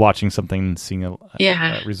watching something and seeing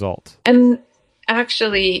a result. And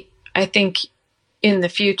actually, I think in the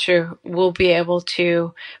future, we'll be able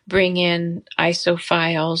to bring in ISO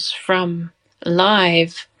files from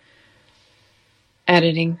live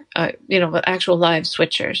editing, actual live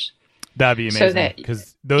switchers. That'd be amazing.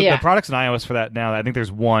 Because the products in iOS for that now, I think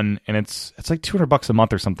there's one, and it's like $200 a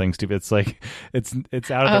month or something stupid. It's like it's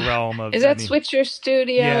out of the realm of. Is that Switcher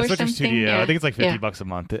Studio? Yeah, or Switcher something? Studio. Yeah. I think it's like $50 a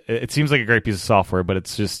month. It seems like a great piece of software, but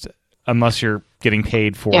it's just unless you're getting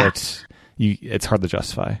paid for it, it's hard to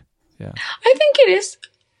justify. Yeah, I think it is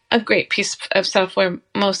a great piece of software,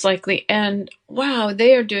 most likely. And wow,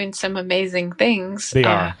 they are doing some amazing things. They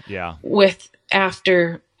are, with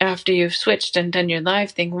after you've switched and done your live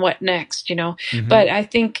thing, what next, Mm-hmm. But I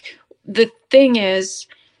think the thing is,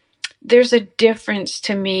 there's a difference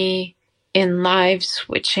to me in live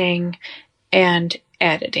switching and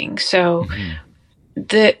editing. So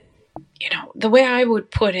the way I would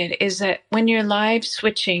put it is that when you're live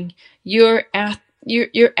switching, you're at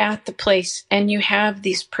the place and you have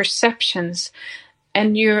these perceptions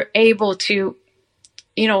and you're able to,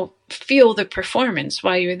 feel the performance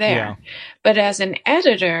while you're there. Yeah. But as an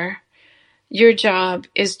editor, your job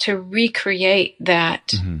is to recreate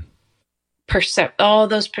that all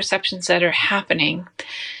those perceptions that are happening.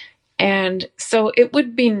 And so it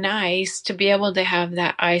would be nice to be able to have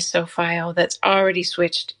that ISO file that's already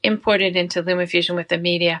switched, imported into LumaFusion with the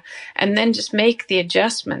media, and then just make the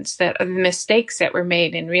adjustments that are the mistakes that were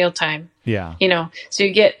made in real time. Yeah. So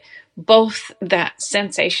you get both that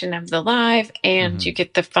sensation of the live and you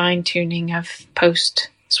get the fine tuning of post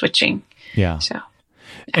switching. Yeah. So.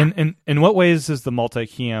 And in what ways is the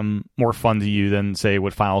multicam more fun to you than, say,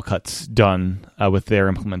 what Final Cut's done with their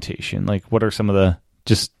implementation? Like, what are some of the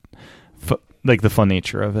just the fun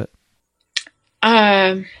nature of it?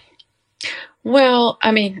 Well,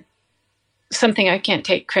 I mean, something I can't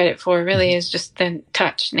take credit for really is just the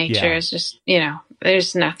touch nature. Is just,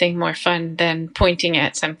 there's nothing more fun than pointing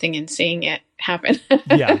at something and seeing it happen.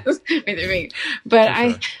 Yeah.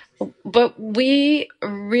 But we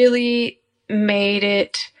really made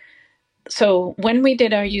it so when we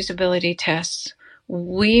did our usability tests,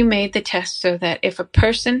 we made the test so that if a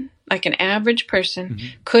person, like an average person,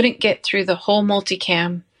 couldn't get through the whole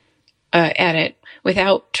multicam edit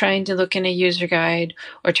without trying to look in a user guide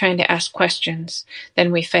or trying to ask questions,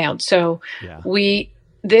 then we failed. So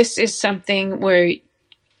this is something where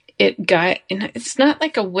it's not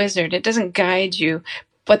like a wizard. It doesn't guide you,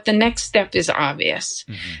 but the next step is obvious.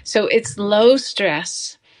 So it's low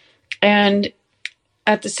stress and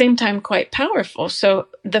at the same time quite powerful. So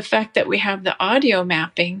the fact that we have the audio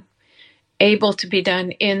mapping able to be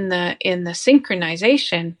done in the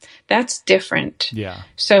synchronization, that's different. Yeah.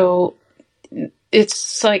 So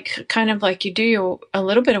it's like kind of like you do a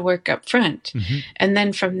little bit of work up front, and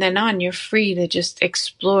then from then on you're free to just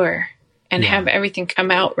explore and have everything come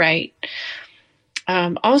out right.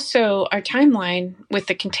 Also, our timeline with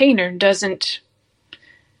the container doesn't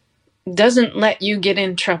let you get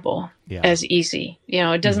in trouble as easy.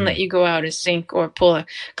 It doesn't let you go out of sync or pull a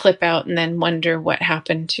clip out and then wonder what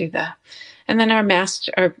happened to and then our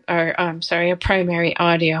primary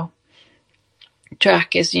audio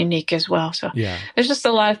track is unique as well. So there's just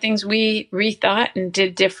a lot of things we rethought and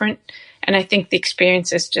did different. And I think the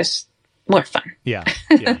experience is just more fun. Yeah.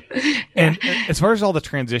 And as far as all the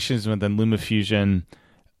transitions within LumaFusion,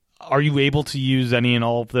 are you able to use any and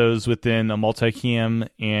all of those within a multicam?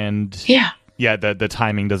 And the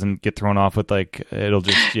timing doesn't get thrown off with it'll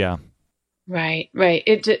just right.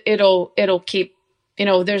 It'll keep.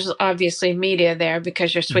 There's obviously media there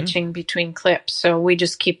because you're switching between clips. So we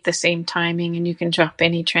just keep the same timing, and you can drop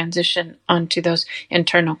any transition onto those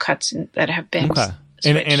internal cuts that have been switched.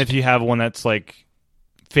 And if you have one that's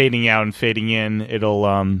fading out and fading in,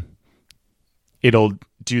 it'll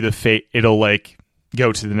do the fade. It'll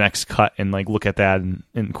go to the next cut and look at that and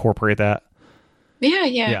incorporate that.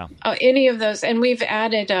 Yeah. Any of those, and we've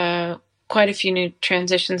added quite a few new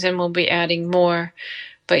transitions, and we'll be adding more.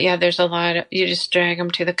 But there's a lot. You just drag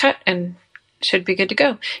them to the cut and should be good to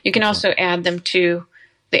go. You can also add them to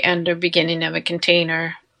the end or beginning of a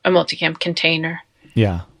container, a multicam container.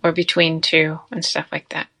 Yeah. Or between two and stuff like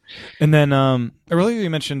that. And then earlier you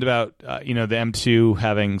mentioned about the M2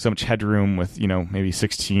 having so much headroom with maybe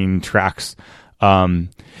 16 tracks. The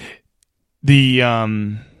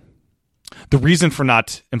reason for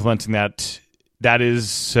not implementing that is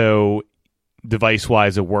so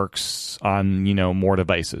device-wise it works on more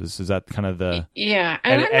devices. Is that kind of the and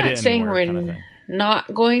I'm not saying we're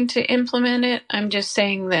not going to implement it. I'm just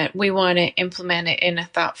saying that we want to implement it in a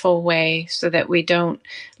thoughtful way so that we don't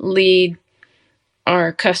lead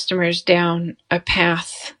our customers down a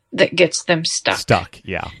path that gets them stuck. It's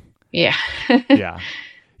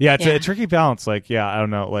a tricky balance. I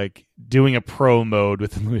don't know, doing a pro mode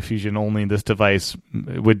with LumaFusion only in this device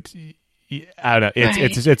would, I don't know.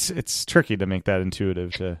 It's tricky to make that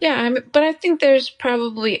intuitive to. But I think there's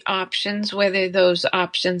probably options, whether those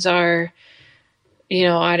options are,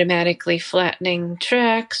 automatically flattening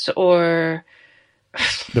tracks or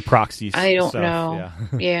the proxy. I don't know.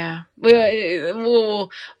 Well,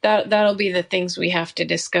 that'll be the things we have to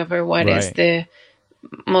discover. What is the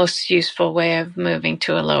most useful way of moving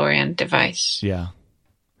to a lower end device?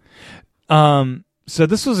 So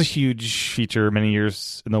this was a huge feature many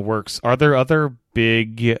years in the works. Are there other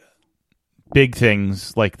big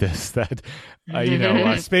things like this that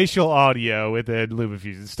spatial audio within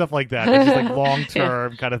LumaFusion, stuff like that, just long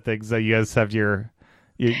term kind of things that you guys have your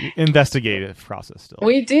investigative process still?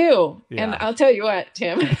 We do. And I'll tell you what,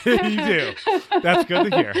 Tim. You do. That's good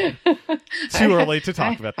to hear. Too early to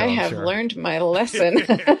talk about that. I have learned my lesson.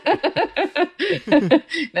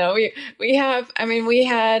 No, we have, we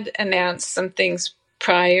had announced some things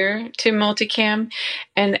prior to multicam,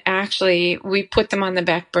 and actually we put them on the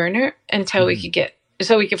back burner until we could get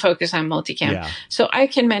so we can focus on multicam. Yeah. So I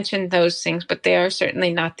can mention those things, but they are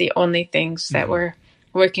certainly not the only things that we're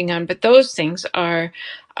working on. But those things are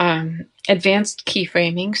advanced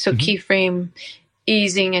keyframing. So keyframe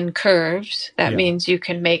easing and curves. That means you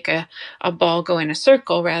can make a ball go in a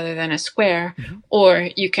circle rather than a square, or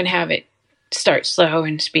you can have it start slow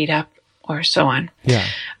and speed up, or so on. Yeah.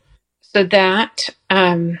 So that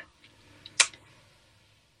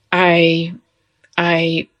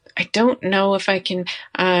I don't know if I can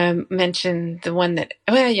mention the one that.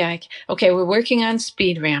 Well, yeah. Okay, we're working on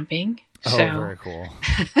speed ramping. Oh, so, very cool.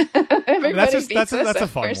 Everybody that's a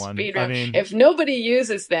fun one. I mean, if nobody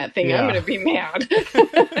uses that thing, I'm going to be mad.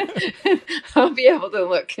 I'll be able to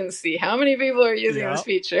look and see how many people are using this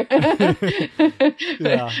feature.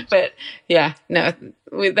 But yeah, no,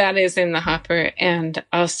 that is in the hopper. And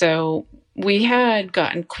also, we had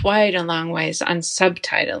gotten quite a long ways on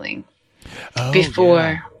subtitling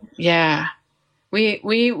before. Yeah.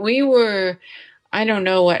 We were, I don't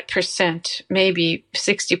know what percent, maybe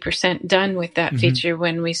 60% done with that feature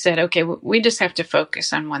when we said, okay, we just have to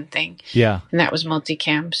focus on one thing. Yeah. And that was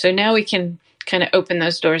multicam. So now we can kind of open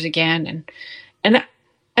those doors again. And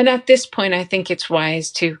at this point, I think it's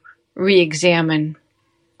wise to re-examine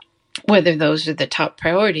whether those are the top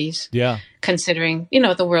priorities. Yeah. Considering,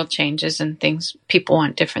 the world changes and things, people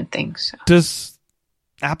want different things. So. Does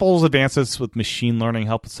Apple's advances with machine learning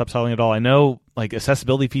help with subtitling at all? I know, like,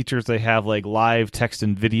 accessibility features, they have like live text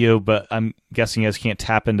and video, but I'm guessing you guys can't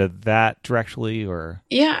tap into that directly, or?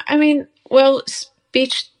 Yeah, I mean, well,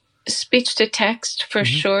 speech to text for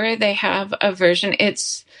sure. They have a version.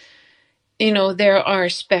 It's, there are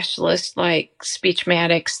specialists like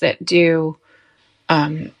Speechmatics that do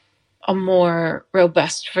a more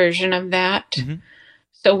robust version of that.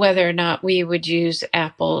 So whether or not we would use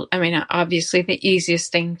Apple, I mean, obviously the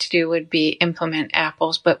easiest thing to do would be implement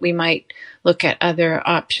Apple's, but we might look at other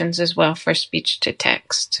options as well for speech to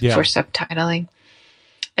text for subtitling.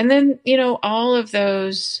 And then, all of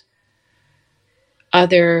those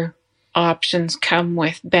other options come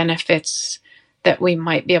with benefits that we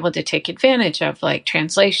might be able to take advantage of, like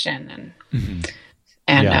translation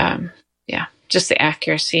and just the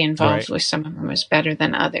accuracy involved with some of them is better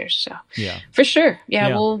than others. So for sure.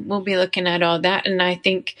 We'll be looking at all that. And I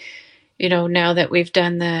think, now that we've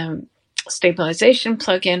done the stabilization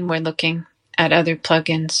plugin, we're looking at other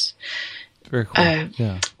plugins. Very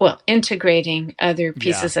cool. Well, integrating other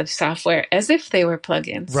pieces of software as if they were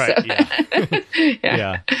plugins. Right.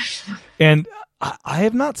 So. And I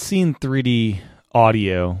have not seen 3D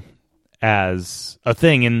audio as a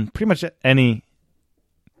thing in pretty much any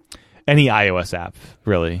iOS app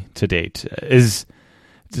really to date. Is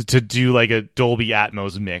to do like a Dolby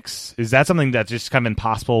Atmos mix. Is that something that's just kind of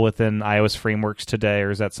impossible within iOS frameworks today,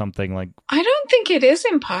 or is that something like? I don't think it is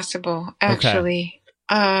impossible, actually.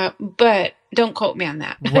 Okay. But don't quote me on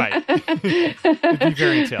that. Right. It'd be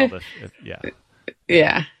very detailed.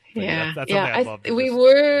 We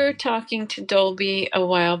were talking to Dolby a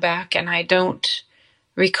while back, and I don't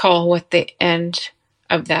recall what the end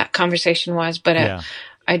of that conversation was, but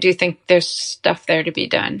I do think there's stuff there to be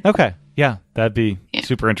done. Okay. Yeah, that'd be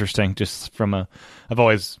super interesting. Just I've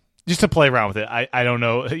always just to play around with it. I don't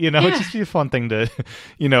know, it'd just be a fun thing to,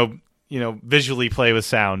 visually play with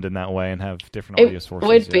sound in that way and have different audio sources.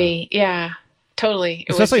 It would be, totally.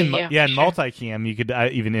 Especially in multicam, you could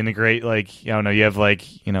even integrate you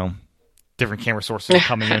have different camera sources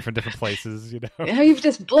coming in from different places. Now you've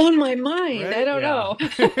just blown my mind. Right? I don't know.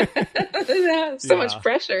 So much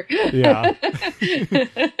pressure. Yeah.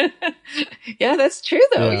 Yeah, that's true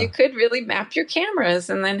though. You could really map your cameras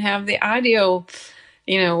and then have the audio,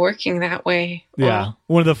 working that way. Yeah.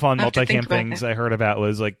 One of the fun multicam things I heard about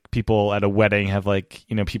was like people at a wedding have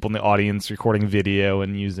people in the audience recording video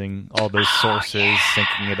and using all those sources,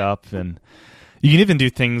 syncing it up. And you can even do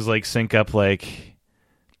things like sync up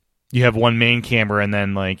you have one main camera and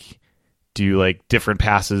then do different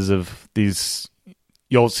passes of these.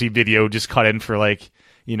 You'll see video just cut in for a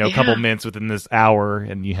couple minutes within this hour,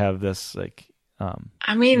 and you have this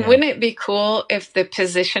wouldn't it be cool if the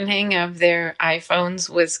positioning of their iPhones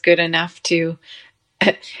was good enough to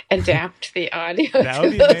adapt the audio? That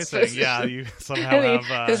would be amazing. Yeah, you somehow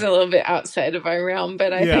have. This is a little bit outside of our realm,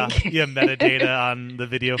 but I think you have metadata on the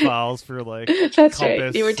video files for That's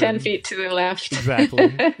right. You were 10 feet to the left.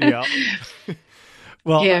 Exactly. Yeah.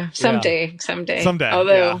 Well. Someday.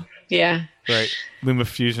 Although, right.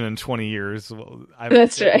 LumaFusion in 20 years.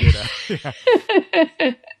 That's right.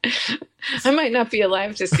 I might not be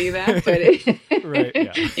alive to see that, but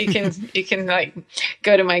you can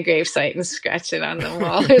go to my gravesite and scratch it on the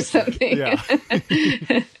wall or something. Yeah.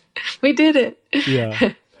 We did it.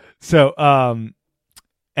 Yeah. So,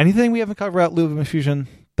 anything we haven't covered about LumaFusion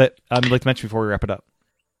that I'd like to mention before we wrap it up?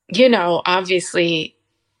 Obviously,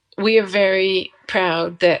 we are very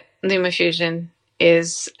proud that LumaFusion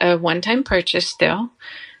is a one-time purchase still.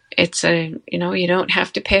 It's you don't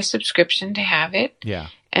have to pay a subscription to have it. Yeah.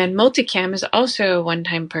 And Multicam is also a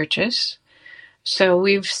one-time purchase. So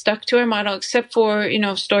we've stuck to our model, except for,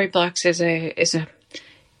 Storyblocks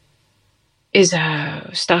is a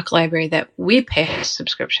stock library that we pay a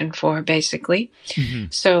subscription for, basically. Mm-hmm.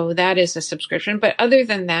 So that is a subscription. But other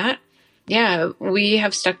than that, we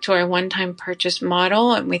have stuck to our one-time purchase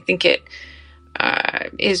model, and we think it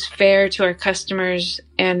is fair to our customers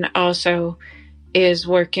and also is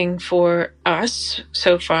working for us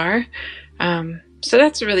so far. So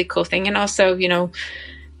that's a really cool thing. And also,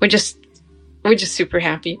 we're just super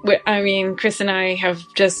happy. Chris and I have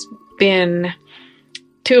just been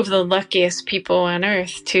two of the luckiest people on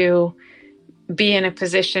earth to be in a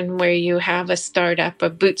position where you have a startup, a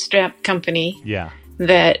bootstrap company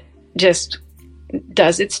that just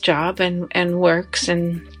does its job and works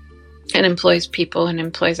and employs people and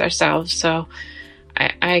employs ourselves. So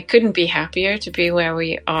I couldn't be happier to be where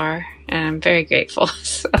we are, and I'm very grateful.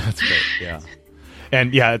 So. That's great, yeah.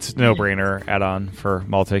 And it's a no-brainer add-on for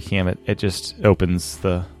Multicam. It just opens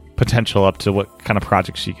the potential up to what kind of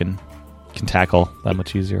projects you can tackle that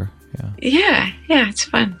much easier. Yeah, it's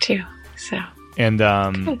fun too. So. And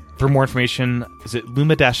for more information, is it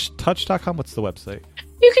luma-touch.com? What's the website?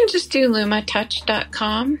 You can just do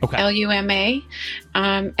lumatouch.com, okay. LUMA.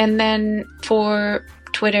 And then for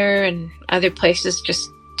Twitter and other places, just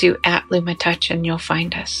do @LumaTouch and you'll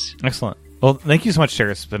find us. Excellent. Well, thank you so much,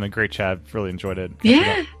 Terri. It's been a great chat. Really enjoyed it.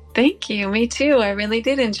 Yeah, thank you. Me too. I really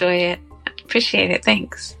did enjoy it. Appreciate it.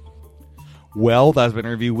 Thanks. Well, that was an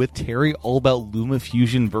interview with Terri all about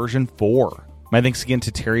LumaFusion version 4. My thanks again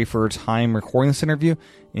to Terri for her time recording this interview,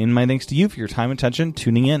 and my thanks to you for your time and attention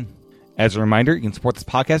tuning in. As a reminder, you can support this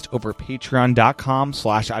podcast over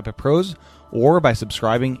patreon.com/iPadPros or by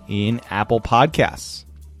subscribing in Apple Podcasts.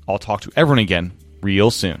 I'll talk to everyone again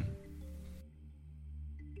real soon.